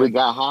really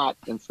got hot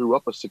and threw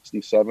up a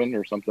 67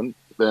 or something,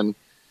 then,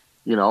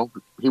 he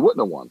wouldn't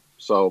have won.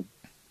 So,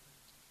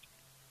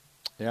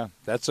 yeah,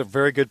 that's a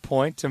very good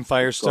point. Tim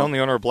Firestone, the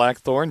owner of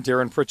Blackthorn,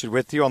 Darren Pritchett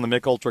with you on the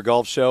Mick Ultra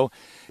Golf Show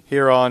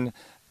here on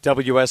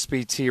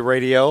WSBT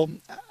Radio.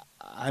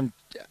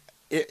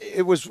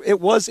 It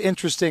was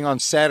interesting on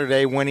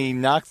Saturday when he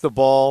knocked the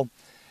ball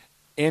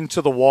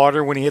into the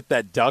water when he hit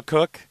that duck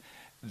hook.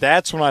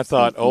 That's when I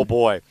thought, oh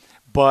boy.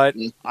 But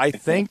I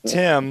think,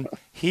 Tim,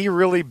 he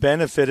really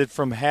benefited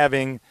from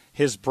having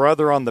his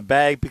brother on the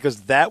bag,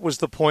 because that was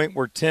the point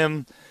where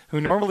Tim,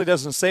 who normally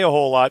doesn't say a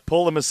whole lot,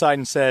 pulled him aside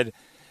and said,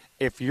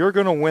 if you're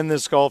going to win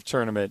this golf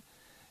tournament,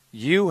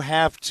 you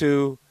have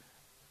to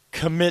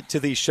commit to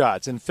these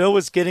shots. And Phil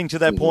was getting to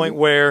that point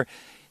where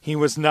he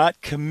was not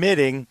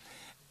committing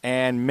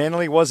and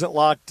mentally wasn't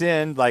locked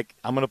in, like,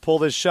 I'm going to pull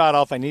this shot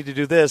off, I need to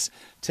do this.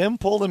 Tim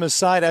pulled him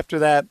aside after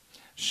that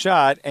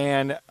shot,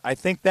 and I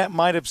think that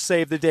might have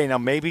saved the day. Now,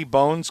 maybe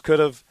Bones could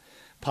have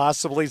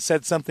possibly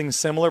said something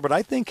similar, but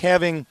I think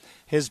having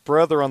his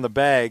brother on the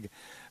bag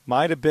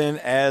might have been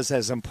as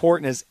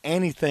important as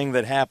anything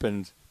that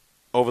happened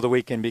over the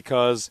weekend,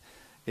 because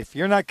if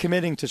you're not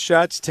committing to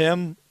shots,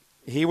 Tim,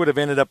 he would have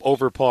ended up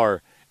over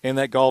par in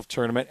that golf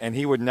tournament, and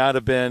he would not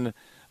have been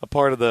a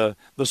part of the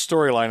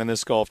storyline in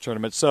this golf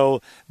tournament.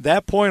 So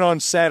that point on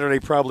Saturday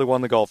probably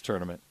won the golf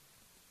tournament.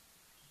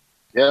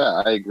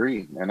 Yeah, I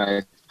agree. And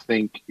I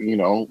think,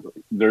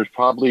 there's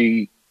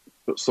probably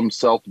some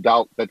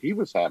self-doubt that he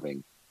was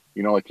having.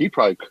 Like he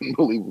probably couldn't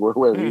believe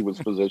where he was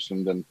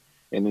positioned. And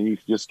then you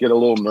just get a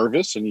little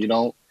nervous, and you're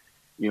not,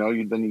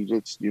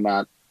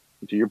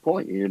 to your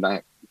point, you're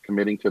not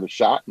committing to the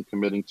shot and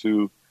committing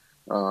to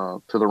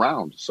the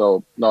round.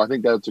 So, no, I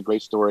think that's a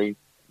great story.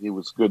 It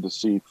was good to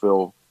see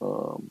Phil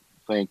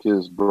thank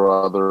his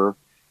brother.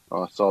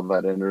 Saw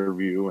that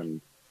interview,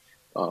 and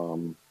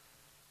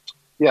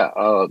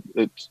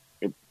it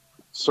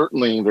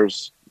certainly,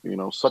 there's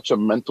such a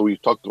mental.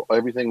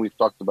 Everything we've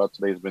talked about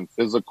today has been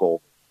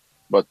physical,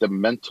 but the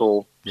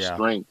mental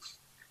strength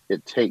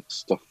it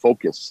takes to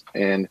focus,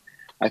 and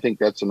I think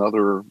that's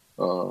another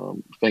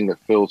thing that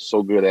Phil's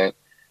so good at.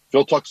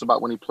 Phil talks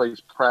about when he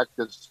plays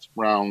practice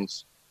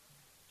rounds,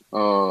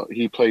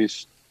 he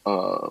plays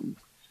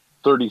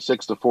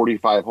 36 to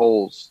 45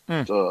 holes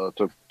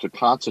to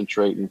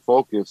concentrate and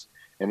focus.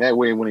 And that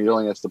way, when he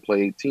only has to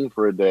play 18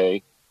 for a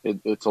day,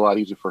 it's a lot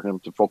easier for him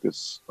to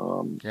focus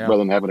rather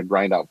than having to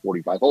grind out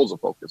 45 holes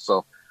of focus.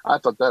 So I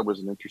thought that was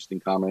an interesting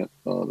comment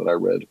that I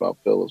read about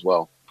Phil as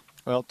well.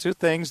 Well, two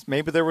things.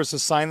 Maybe there was a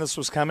sign this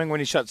was coming when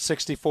he shot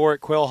 64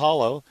 at Quail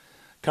Hollow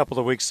a couple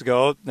of weeks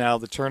ago. Now,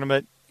 the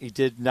tournament, he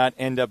did not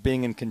end up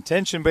being in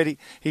contention, but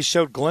he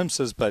showed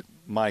glimpses. But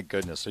my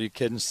goodness, are you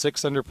kidding?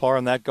 6 under par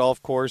on that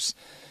golf course.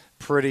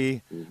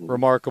 Pretty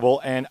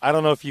remarkable. And I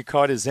don't know if you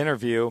caught his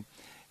interview.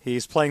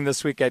 He's playing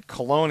this week at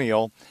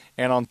Colonial,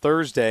 and on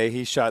Thursday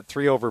he shot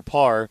 3 over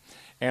par.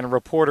 And a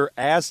reporter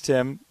asked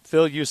him,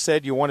 Phil, you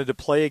said you wanted to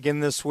play again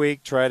this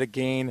week, try to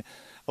gain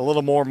a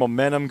little more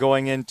momentum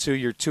going into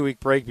your 2-week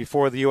break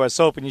before the U.S.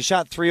 Open. You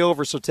shot 3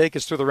 over, so take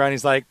us through the round.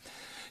 He's like,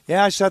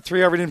 yeah, I shot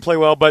 3 over, didn't play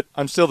well, but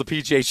I'm still the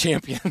PGA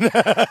champion.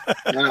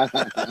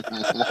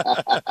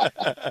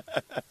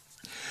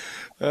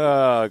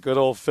 Good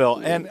old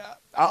Phil. And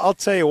I'll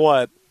tell you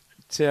what,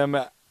 Tim,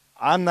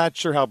 I'm not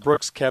sure how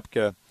Brooks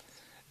Koepka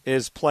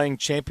is playing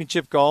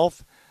championship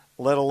golf,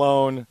 let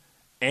alone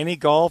any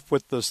golf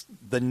with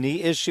the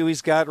knee issue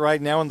he's got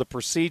right now and the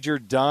procedure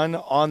done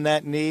on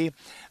that knee.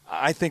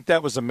 I think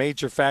that was a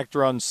major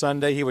factor on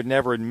Sunday. He would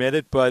never admit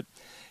it, but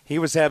he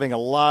was having a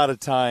lot of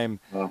time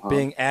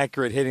being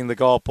accurate hitting the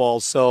golf ball.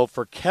 So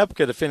for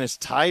Koepka to finish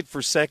tied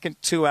for second,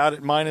 2 out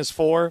at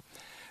 -4,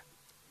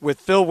 with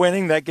Phil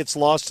winning, that gets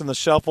lost in the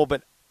shuffle.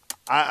 But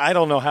I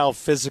don't know how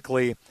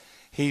physically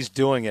he's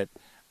doing it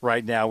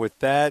right now with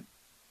that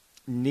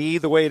knee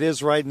the way it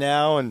is right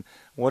now and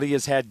what he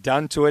has had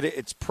done to it.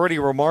 It's pretty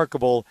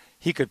remarkable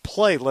he could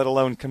play, let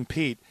alone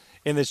compete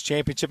in this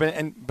championship.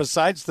 And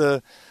besides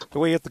the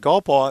way he hit the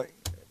golf ball,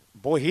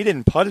 boy, he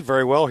didn't putt it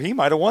very well. He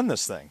might have won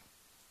this thing.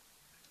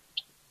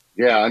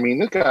 Yeah, I mean,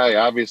 this guy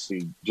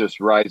obviously just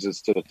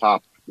rises to the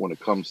top when it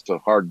comes to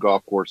hard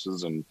golf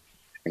courses and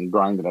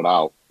grinding it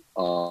out.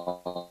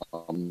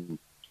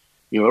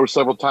 There were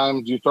several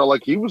times you felt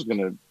like he was going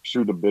to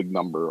shoot a big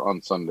number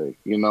on Sunday.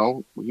 He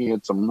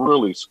had some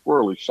really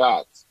squirrely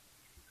shots.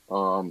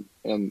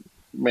 And,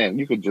 man,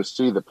 you could just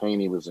see the pain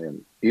he was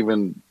in,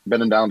 even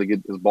bending down to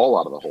get his ball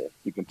out of the hole.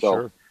 You can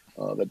tell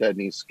that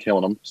knee's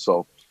killing him.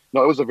 So,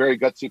 no, it was a very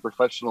gutsy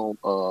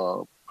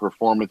professional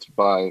performance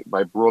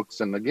by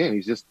Brooks. And, again,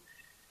 he just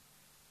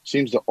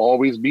seems to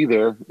always be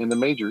there in the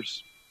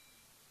majors.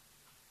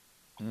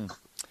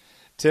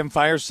 Tim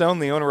Firestone,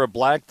 the owner of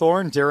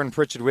Blackthorn, Darren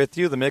Pritchett with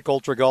you, the Mick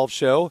Ultra Golf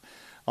Show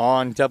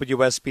on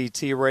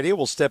WSBT Radio.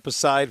 We'll step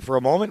aside for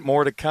a moment.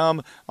 More to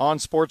come on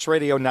Sports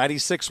Radio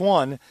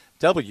 96.1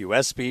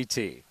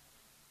 WSBT.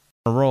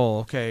 Roll.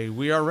 Okay,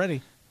 we are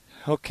ready.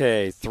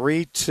 Okay,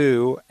 3,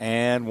 2,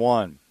 and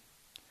 1.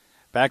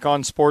 Back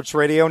on Sports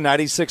Radio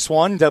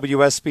 96.1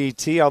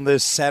 WSBT on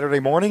this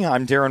Saturday morning.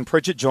 I'm Darren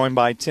Pritchett, joined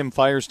by Tim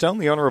Firestone,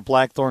 the owner of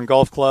Blackthorn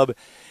Golf Club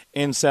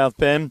in South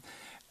Bend.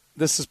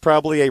 This is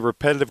probably a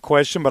repetitive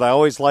question, but I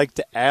always like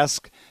to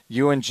ask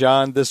you and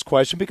John this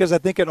question because I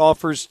think it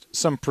offers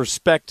some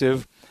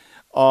perspective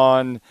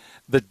on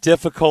the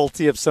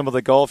difficulty of some of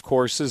the golf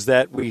courses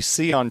that we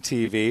see on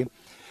TV.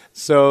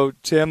 So,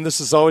 Tim,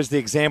 this is always the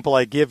example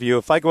I give you.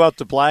 If I go out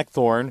to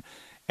Blackthorn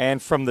and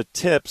from the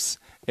tips,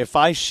 if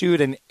I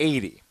shoot an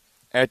 80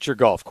 at your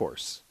golf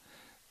course,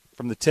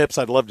 from the tips,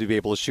 I'd love to be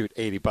able to shoot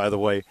 80, by the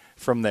way,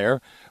 from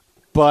there.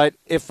 But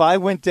if I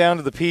went down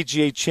to the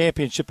PGA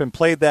Championship and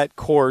played that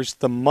course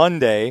the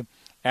Monday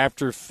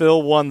after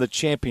Phil won the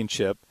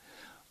championship,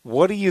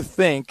 what do you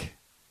think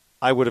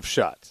I would have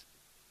shot?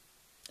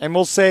 And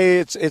we'll say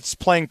it's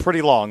playing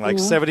pretty long, like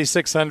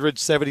 7,600,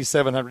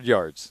 7,700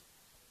 yards.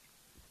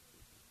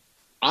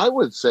 I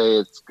would say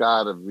it's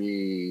got to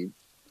be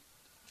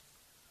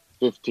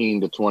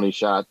 15 to 20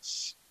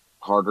 shots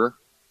harder,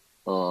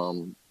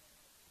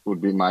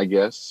 would be my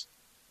guess.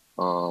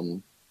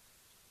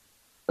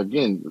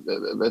 Again,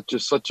 that's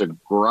just such a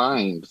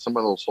grind, some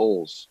of those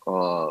holes.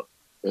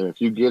 And if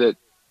you get it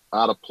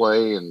out of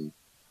play and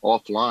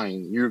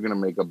offline, you're going to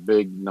make a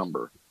big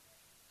number.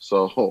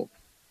 So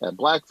at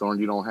Blackthorn,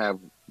 you don't have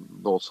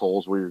those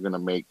holes where you're going to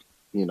make,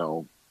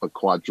 a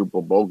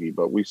quadruple bogey.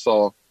 But we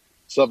saw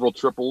several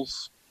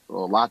triples,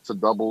 lots of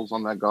doubles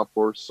on that golf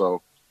course.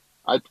 So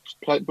I'd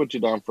put you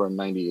down for a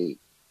 98.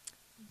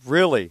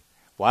 Really?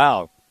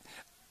 Wow.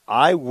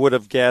 I would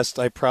have guessed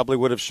I probably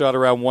would have shot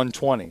around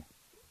 120,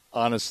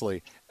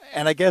 honestly.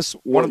 And I guess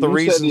one of the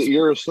reasons...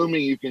 You're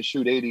assuming you can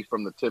shoot 80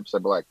 from the tips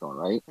at Blackthorn,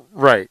 right?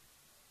 Right.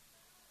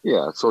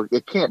 Yeah, so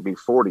it can't be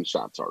 40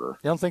 shots harder.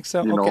 You don't think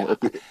so?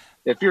 Okay.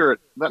 If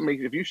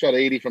you shot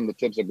 80 from the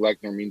tips at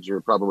Blackthorn, means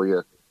you're probably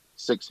a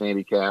 6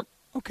 handicap.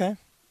 Okay.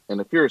 And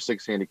if you're a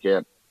 6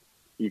 handicap,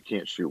 you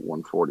can't shoot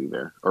 140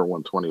 there or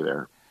 120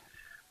 there.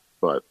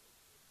 But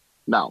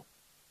now,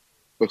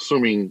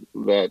 assuming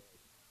that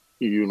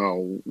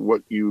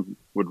what you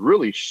would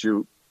really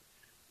shoot,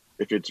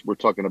 we're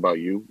talking about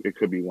you, it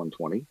could be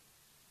 120.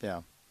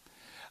 Yeah.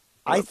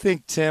 I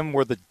think, Tim,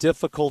 where the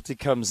difficulty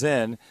comes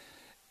in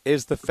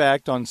is the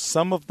fact on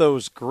some of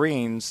those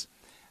greens,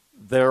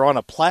 they're on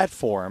a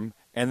platform,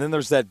 and then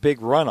there's that big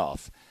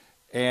runoff.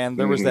 And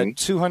there was that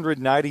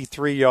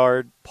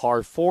 293-yard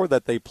par 4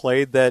 that they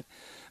played that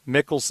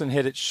Mickelson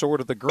hit it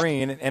short of the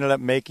green and ended up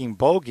making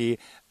bogey.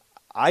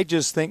 I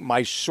just think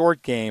my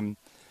short game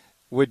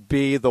would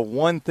be the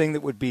one thing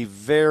that would be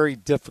very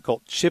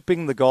difficult,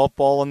 chipping the golf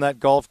ball on that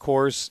golf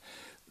course,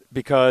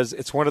 because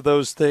it's one of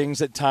those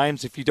things at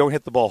times, if you don't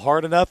hit the ball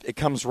hard enough, it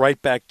comes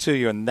right back to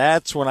you. And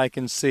that's when I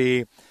can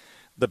see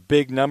the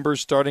big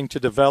numbers starting to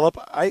develop.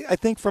 I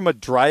think from a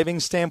driving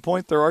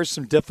standpoint, there are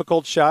some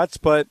difficult shots,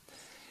 but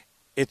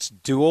it's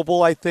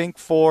doable, I think,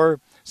 for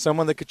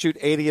someone that could shoot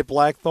 80 at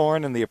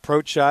Blackthorn, and the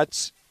approach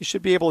shots, you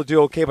should be able to do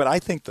okay. But I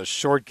think the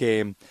short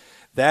game,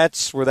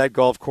 that's where that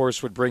golf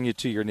course would bring you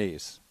to your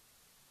knees.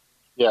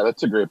 Yeah,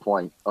 that's a great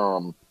point.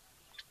 And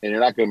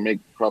you're not going to make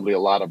probably a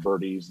lot of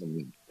birdies.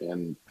 And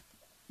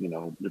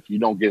if you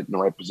don't get in the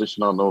right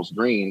position on those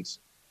greens,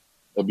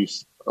 there'll be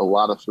a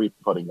lot of three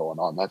putting going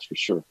on. That's for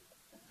sure.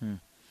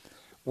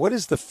 What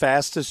is the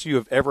fastest you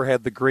have ever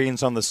had the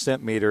greens on the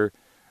Stimpmeter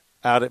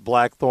out at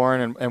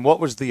Blackthorn, and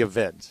what was the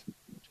event?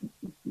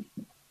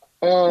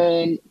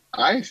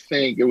 I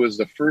think it was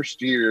the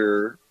first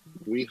year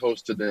we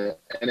hosted the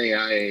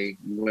NAIA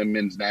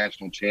Women's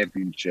National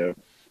Championship.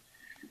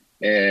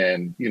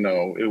 And,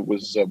 it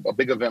was a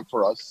big event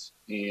for us.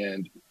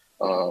 And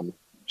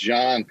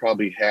John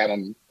probably had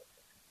them,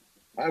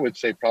 I would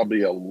say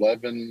probably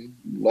 11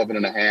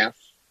 and a half.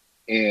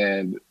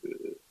 And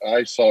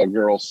I saw a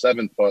girl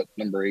 7-putt,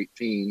 number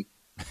 18.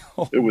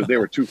 They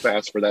were too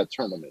fast for that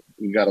tournament.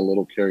 We got a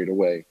little carried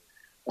away.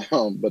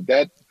 But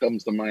that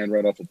comes to mind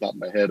right off the top of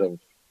my head of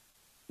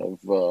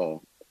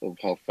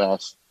how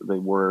fast they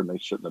were, and they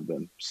shouldn't have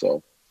been.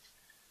 So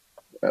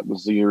that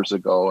was years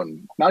ago.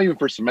 And now even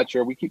for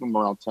Symetra, we keep them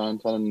around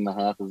 10 and a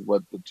half is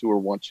what the tour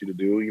wants you to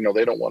do.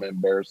 They don't want to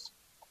embarrass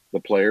the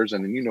players.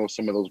 And then,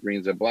 some of those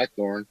greens at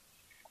Blackthorn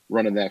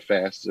running that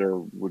fast there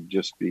would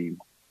just be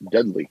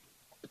deadly.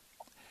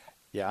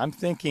 Yeah, I'm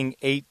thinking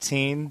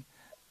 18.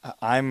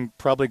 I'm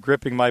probably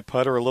gripping my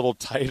putter a little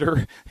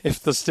tighter if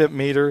the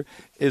Stimpmeter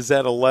is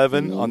at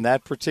 11 on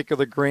that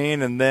particular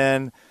green. And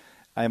then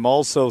I'm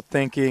also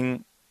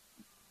thinking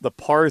the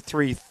par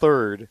 3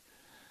 third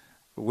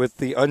with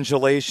the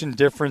undulation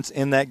difference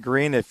in that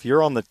green. If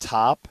you're on the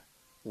top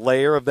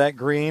layer of that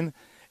green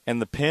and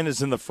the pin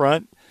is in the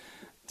front,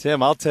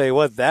 Tim, I'll tell you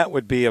what, that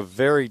would be a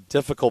very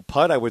difficult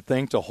putt, I would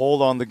think, to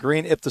hold on the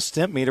green if the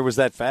Stimpmeter was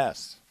that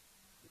fast.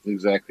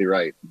 Exactly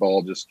right.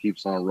 Ball just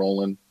keeps on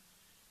rolling.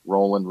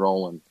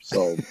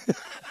 So,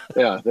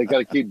 yeah, they got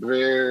to keep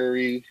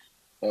very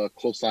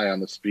close eye on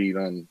the speed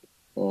on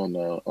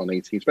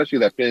 18, especially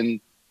that pin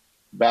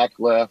back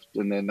left.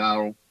 And then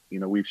now,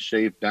 we've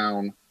shaved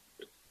down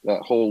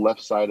that whole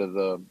left side of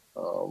the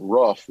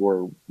rough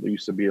where there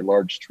used to be a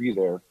large tree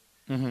there.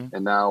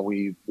 And now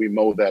we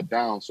mowed that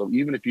down. So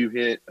even if you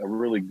hit a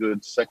really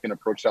good second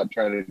approach shot,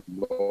 trying to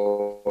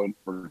go in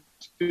for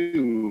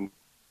two,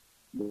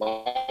 a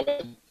lot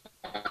of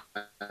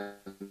times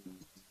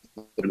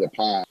the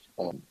pond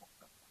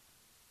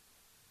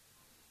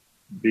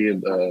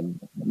being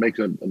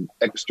making an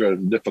extra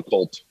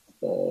difficult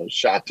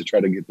shot to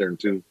try to get there in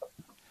two.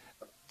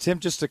 Tim,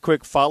 just a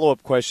quick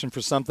follow-up question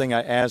for something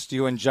I asked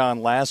you and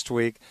John last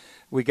week.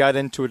 We got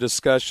into a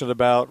discussion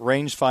about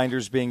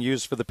rangefinders being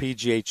used for the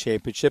PGA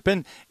Championship,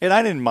 and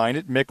I didn't mind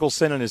it.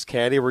 Mickelson and his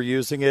caddy were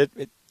using it.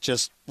 It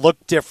just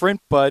looked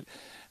different, but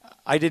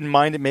I didn't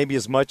mind it maybe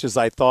as much as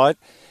I thought.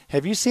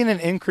 Have you seen an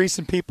increase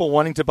in people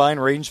wanting to buy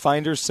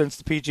rangefinders since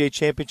the PGA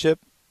Championship?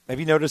 Have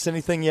you noticed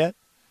anything yet?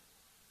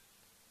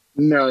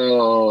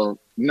 No,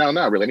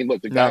 not really. I mean,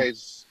 look, the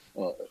guys,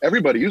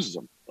 everybody uses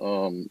them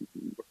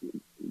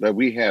that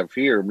we have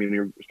here. I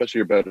mean, especially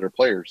your better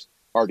players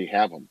already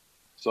have them.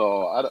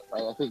 So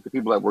I think the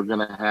people that were going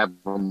to have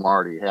them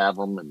already have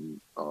them, and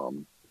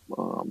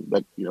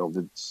that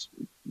it's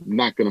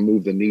not going to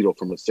move the needle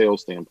from a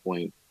sales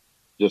standpoint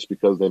just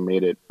because they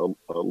made it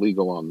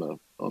illegal on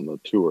the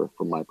tour,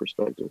 from my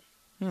perspective.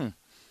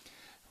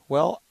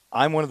 Well,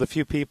 I'm one of the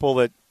few people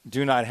that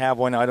do not have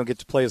one. I don't get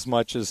to play as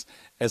much as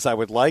I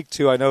would like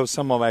to. I know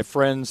some of my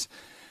friends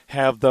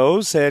have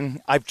those,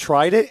 and I've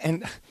tried it.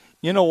 And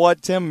you know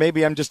what, Tim?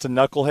 Maybe I'm just a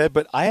knucklehead,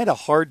 but I had a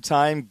hard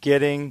time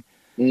getting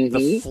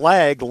the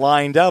flag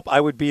lined up. I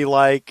would be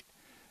like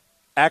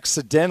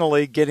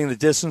accidentally getting the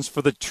distance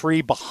for the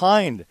tree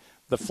behind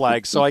the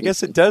flag. So I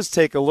guess it does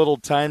take a little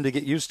time to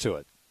get used to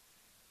it.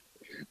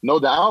 No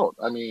doubt.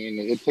 I mean,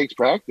 it takes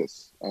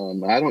practice.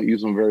 I don't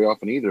use them very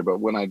often either, but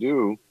when I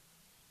do,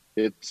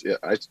 it's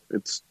a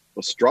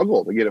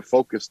struggle to get it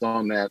focused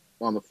on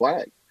the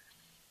flag.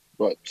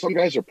 But some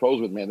guys are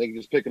pros with it, man. They can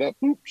just pick it up,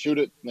 boop, shoot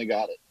it, and they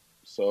got it.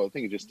 So I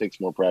think it just takes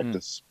more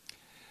practice.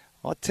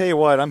 I'll tell you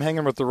what, I'm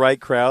hanging with the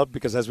right crowd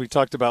because as we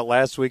talked about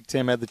last week,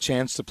 Tim had the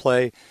chance to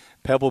play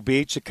Pebble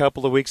Beach a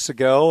couple of weeks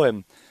ago,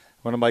 and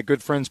one of my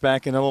good friends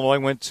back in Illinois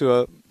went to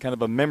a kind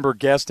of a member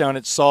guest down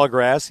at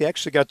Sawgrass. He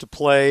actually got to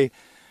play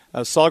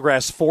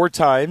Sawgrass 4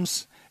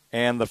 times,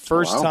 and the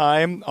first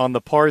time on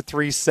the par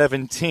 3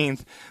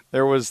 17th,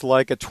 there was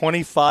like a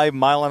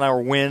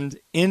 25-mile-an-hour wind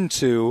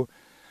into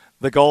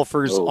the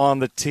golfers on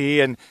the tee,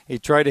 and he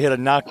tried to hit a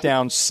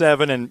knockdown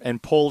 7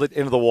 and pulled it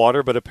into the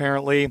water, but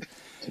apparently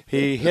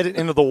he hit it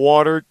into the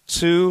water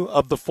 2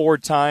 of the 4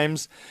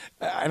 times.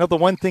 I know the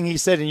one thing he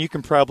said, and you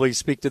can probably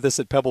speak to this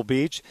at Pebble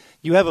Beach,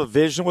 you have a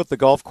vision what the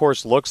golf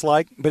course looks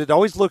like, but it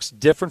always looks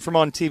different from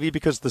on TV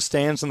because the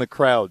stands and the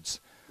crowds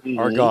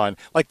are gone.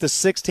 Like the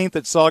 16th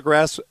at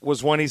Sawgrass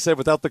was one, he said,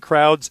 without the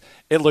crowds,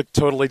 it looked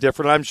totally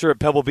different. I'm sure at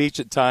Pebble Beach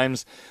at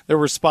times there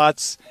were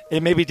spots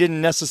it maybe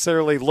didn't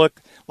necessarily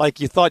look like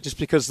you thought just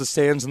because the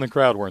stands and the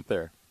crowd weren't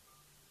there.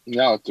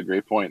 No, it's a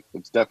great point.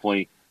 It's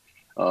definitely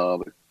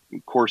the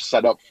course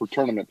set up for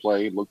tournament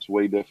play looks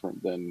way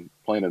different than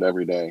playing it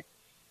every day.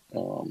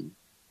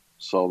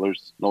 So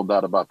there's no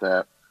doubt about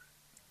that.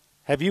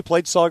 Have you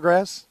played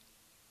Sawgrass?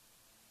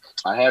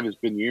 I have. It's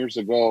been years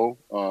ago.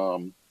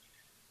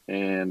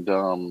 And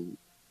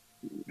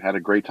had a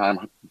great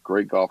time,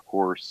 great golf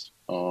course.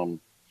 And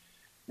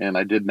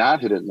I did not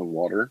hit it in the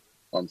water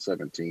on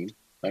 17.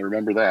 I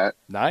remember that.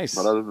 Nice.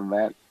 But other than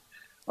that,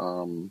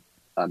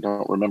 I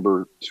don't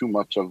remember too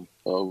much of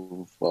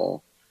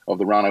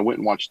the round. I went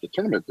and watched the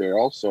tournament there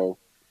also.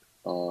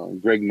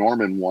 Greg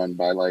Norman won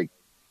by like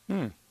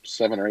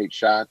 7 or 8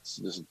 shots,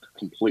 just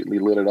completely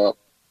lit it up.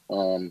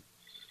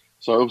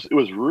 So it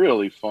was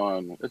really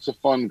fun. It's a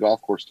fun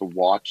golf course to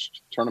watch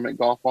tournament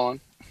golf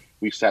on.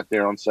 We sat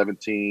there on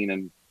 17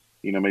 and,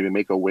 maybe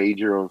make a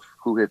wager of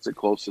who hits it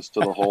closest to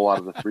the hole out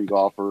of the 3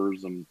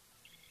 golfers. And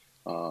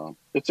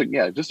it's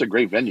just a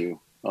great venue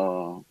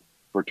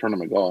for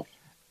tournament golf.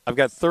 I've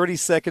got 30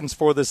 seconds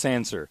for this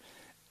answer.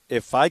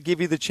 If I give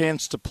you the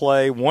chance to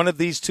play one of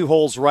these 2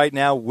 holes right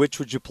now, which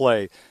would you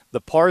play? The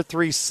par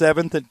 3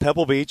 7th at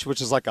Pebble Beach, which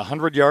is like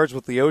 100 yards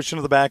with the ocean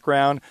in the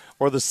background,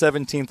 or the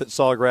 17th at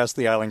Sawgrass,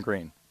 the Island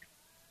Green?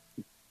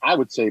 I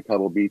would say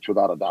Pebble Beach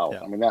without a doubt.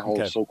 Yeah. I mean, that hole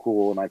is so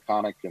cool and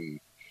iconic, and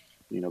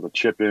the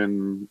chip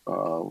in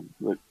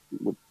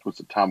was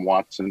it Tom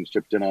Watson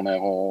chipped in on that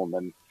hole, and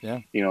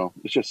then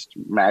it's just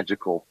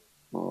magical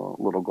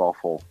little golf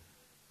hole.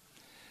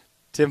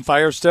 Tim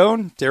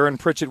Firestone, Darren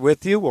Pritchett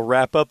with you. We'll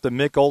wrap up the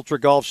Mick Ultra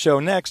Golf Show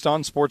next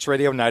on Sports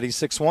Radio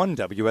 96.1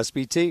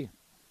 WSBT.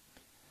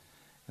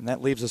 And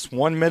that leaves us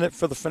 1 minute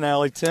for the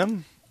finale,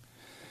 Tim.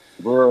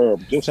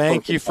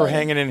 Thank you for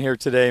hanging in here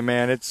today,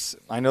 man.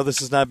 I know this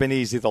has not been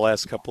easy the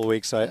last couple of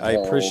weeks. I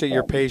appreciate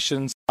your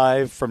patience.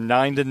 Live from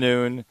 9 to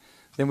noon.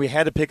 Then we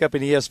had to pick up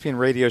an ESPN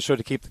radio show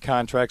to keep the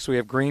contract. So we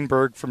have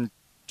Greenberg from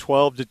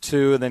 12 to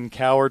 2, and then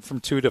Coward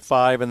from 2 to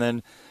 5, and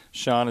then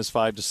Sean is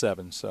 5 to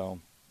 7. So,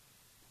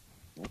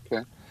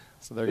 okay.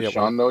 So there Does you go.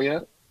 Sean know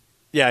yet?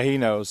 Yeah, he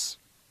knows.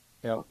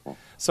 Yep. Okay.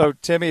 So,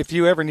 Timmy, if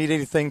you ever need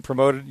anything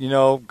promoted,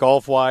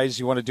 golf-wise,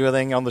 you want to do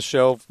anything on the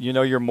show,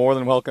 you're more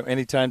than welcome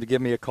anytime to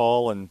give me a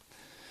call, and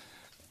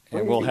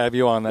we'll have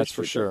you on, that's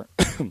for sure.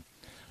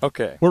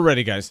 Okay. We're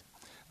ready, guys.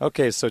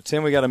 Okay, so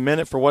Tim, we got a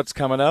minute for what's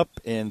coming up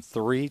in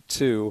 3,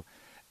 2,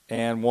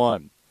 and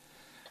 1.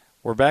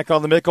 We're back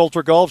on the Mick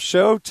Ultra Golf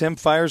Show. Tim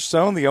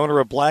Firestone, the owner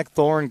of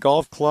Blackthorn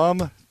Golf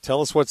Club.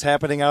 Tell us what's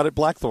happening out at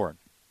Blackthorn.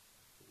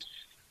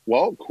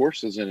 Well,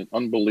 course is in an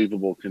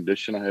unbelievable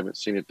condition. I haven't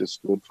seen it this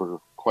good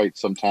for quite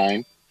some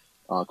time.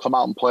 Come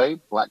out and play.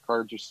 Black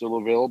cards are still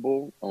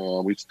available.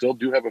 We still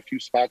do have a few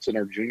spots in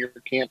our junior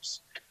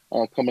camps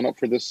coming up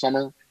for this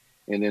summer.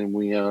 And then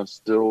we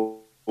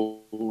still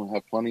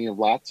have plenty of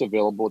lots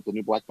available at the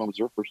new Blackthorn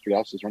Reserve. First 3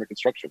 houses are under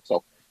construction.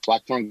 So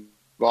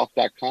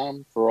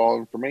blackthorngolf.com for all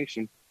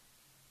information.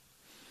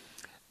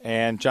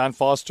 And John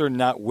Foster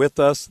not with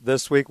us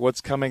this week.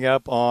 What's coming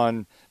up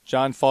on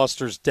John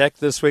Foster's deck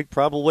this week?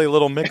 Probably a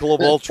little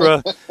Michelob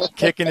Ultra,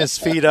 kicking his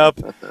feet up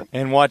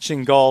and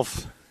watching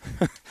golf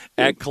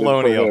at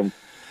Colonial.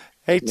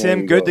 Hey,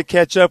 Tim, good to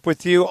catch up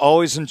with you.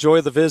 Always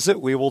enjoy the visit.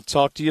 We will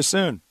talk to you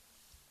soon.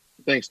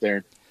 Thanks,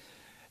 Darren.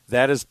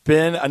 That has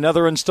been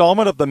another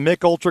installment of the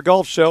Mick Ultra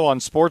Golf Show on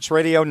Sports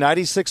Radio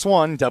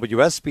 96.1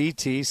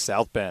 WSBT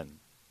South Bend.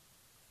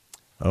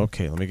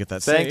 Okay, let me get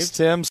that Thanks, saved.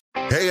 Tim.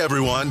 Hey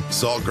everyone,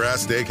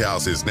 Saltgrass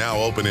Steakhouse is now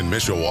open in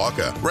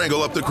Mishawaka.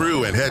 Wrangle up the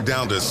crew and head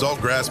down to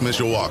Saltgrass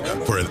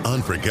Mishawaka for an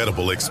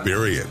unforgettable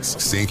experience.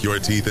 Sink your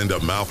teeth into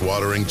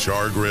mouth-watering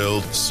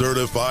char-grilled,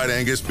 certified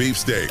Angus beef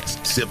steaks.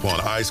 Sip on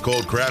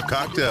ice-cold craft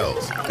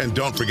cocktails. And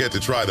don't forget to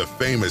try the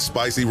famous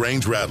spicy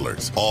range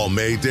rattlers, all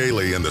made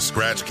daily in the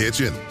Scratch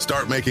Kitchen.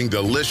 Start making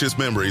delicious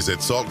memories at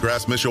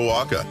Saltgrass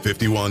Mishawaka,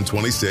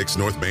 5126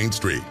 North Main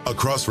Street,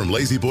 across from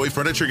Lazy Boy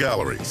Furniture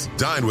Galleries.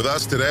 Dine with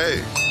us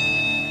today.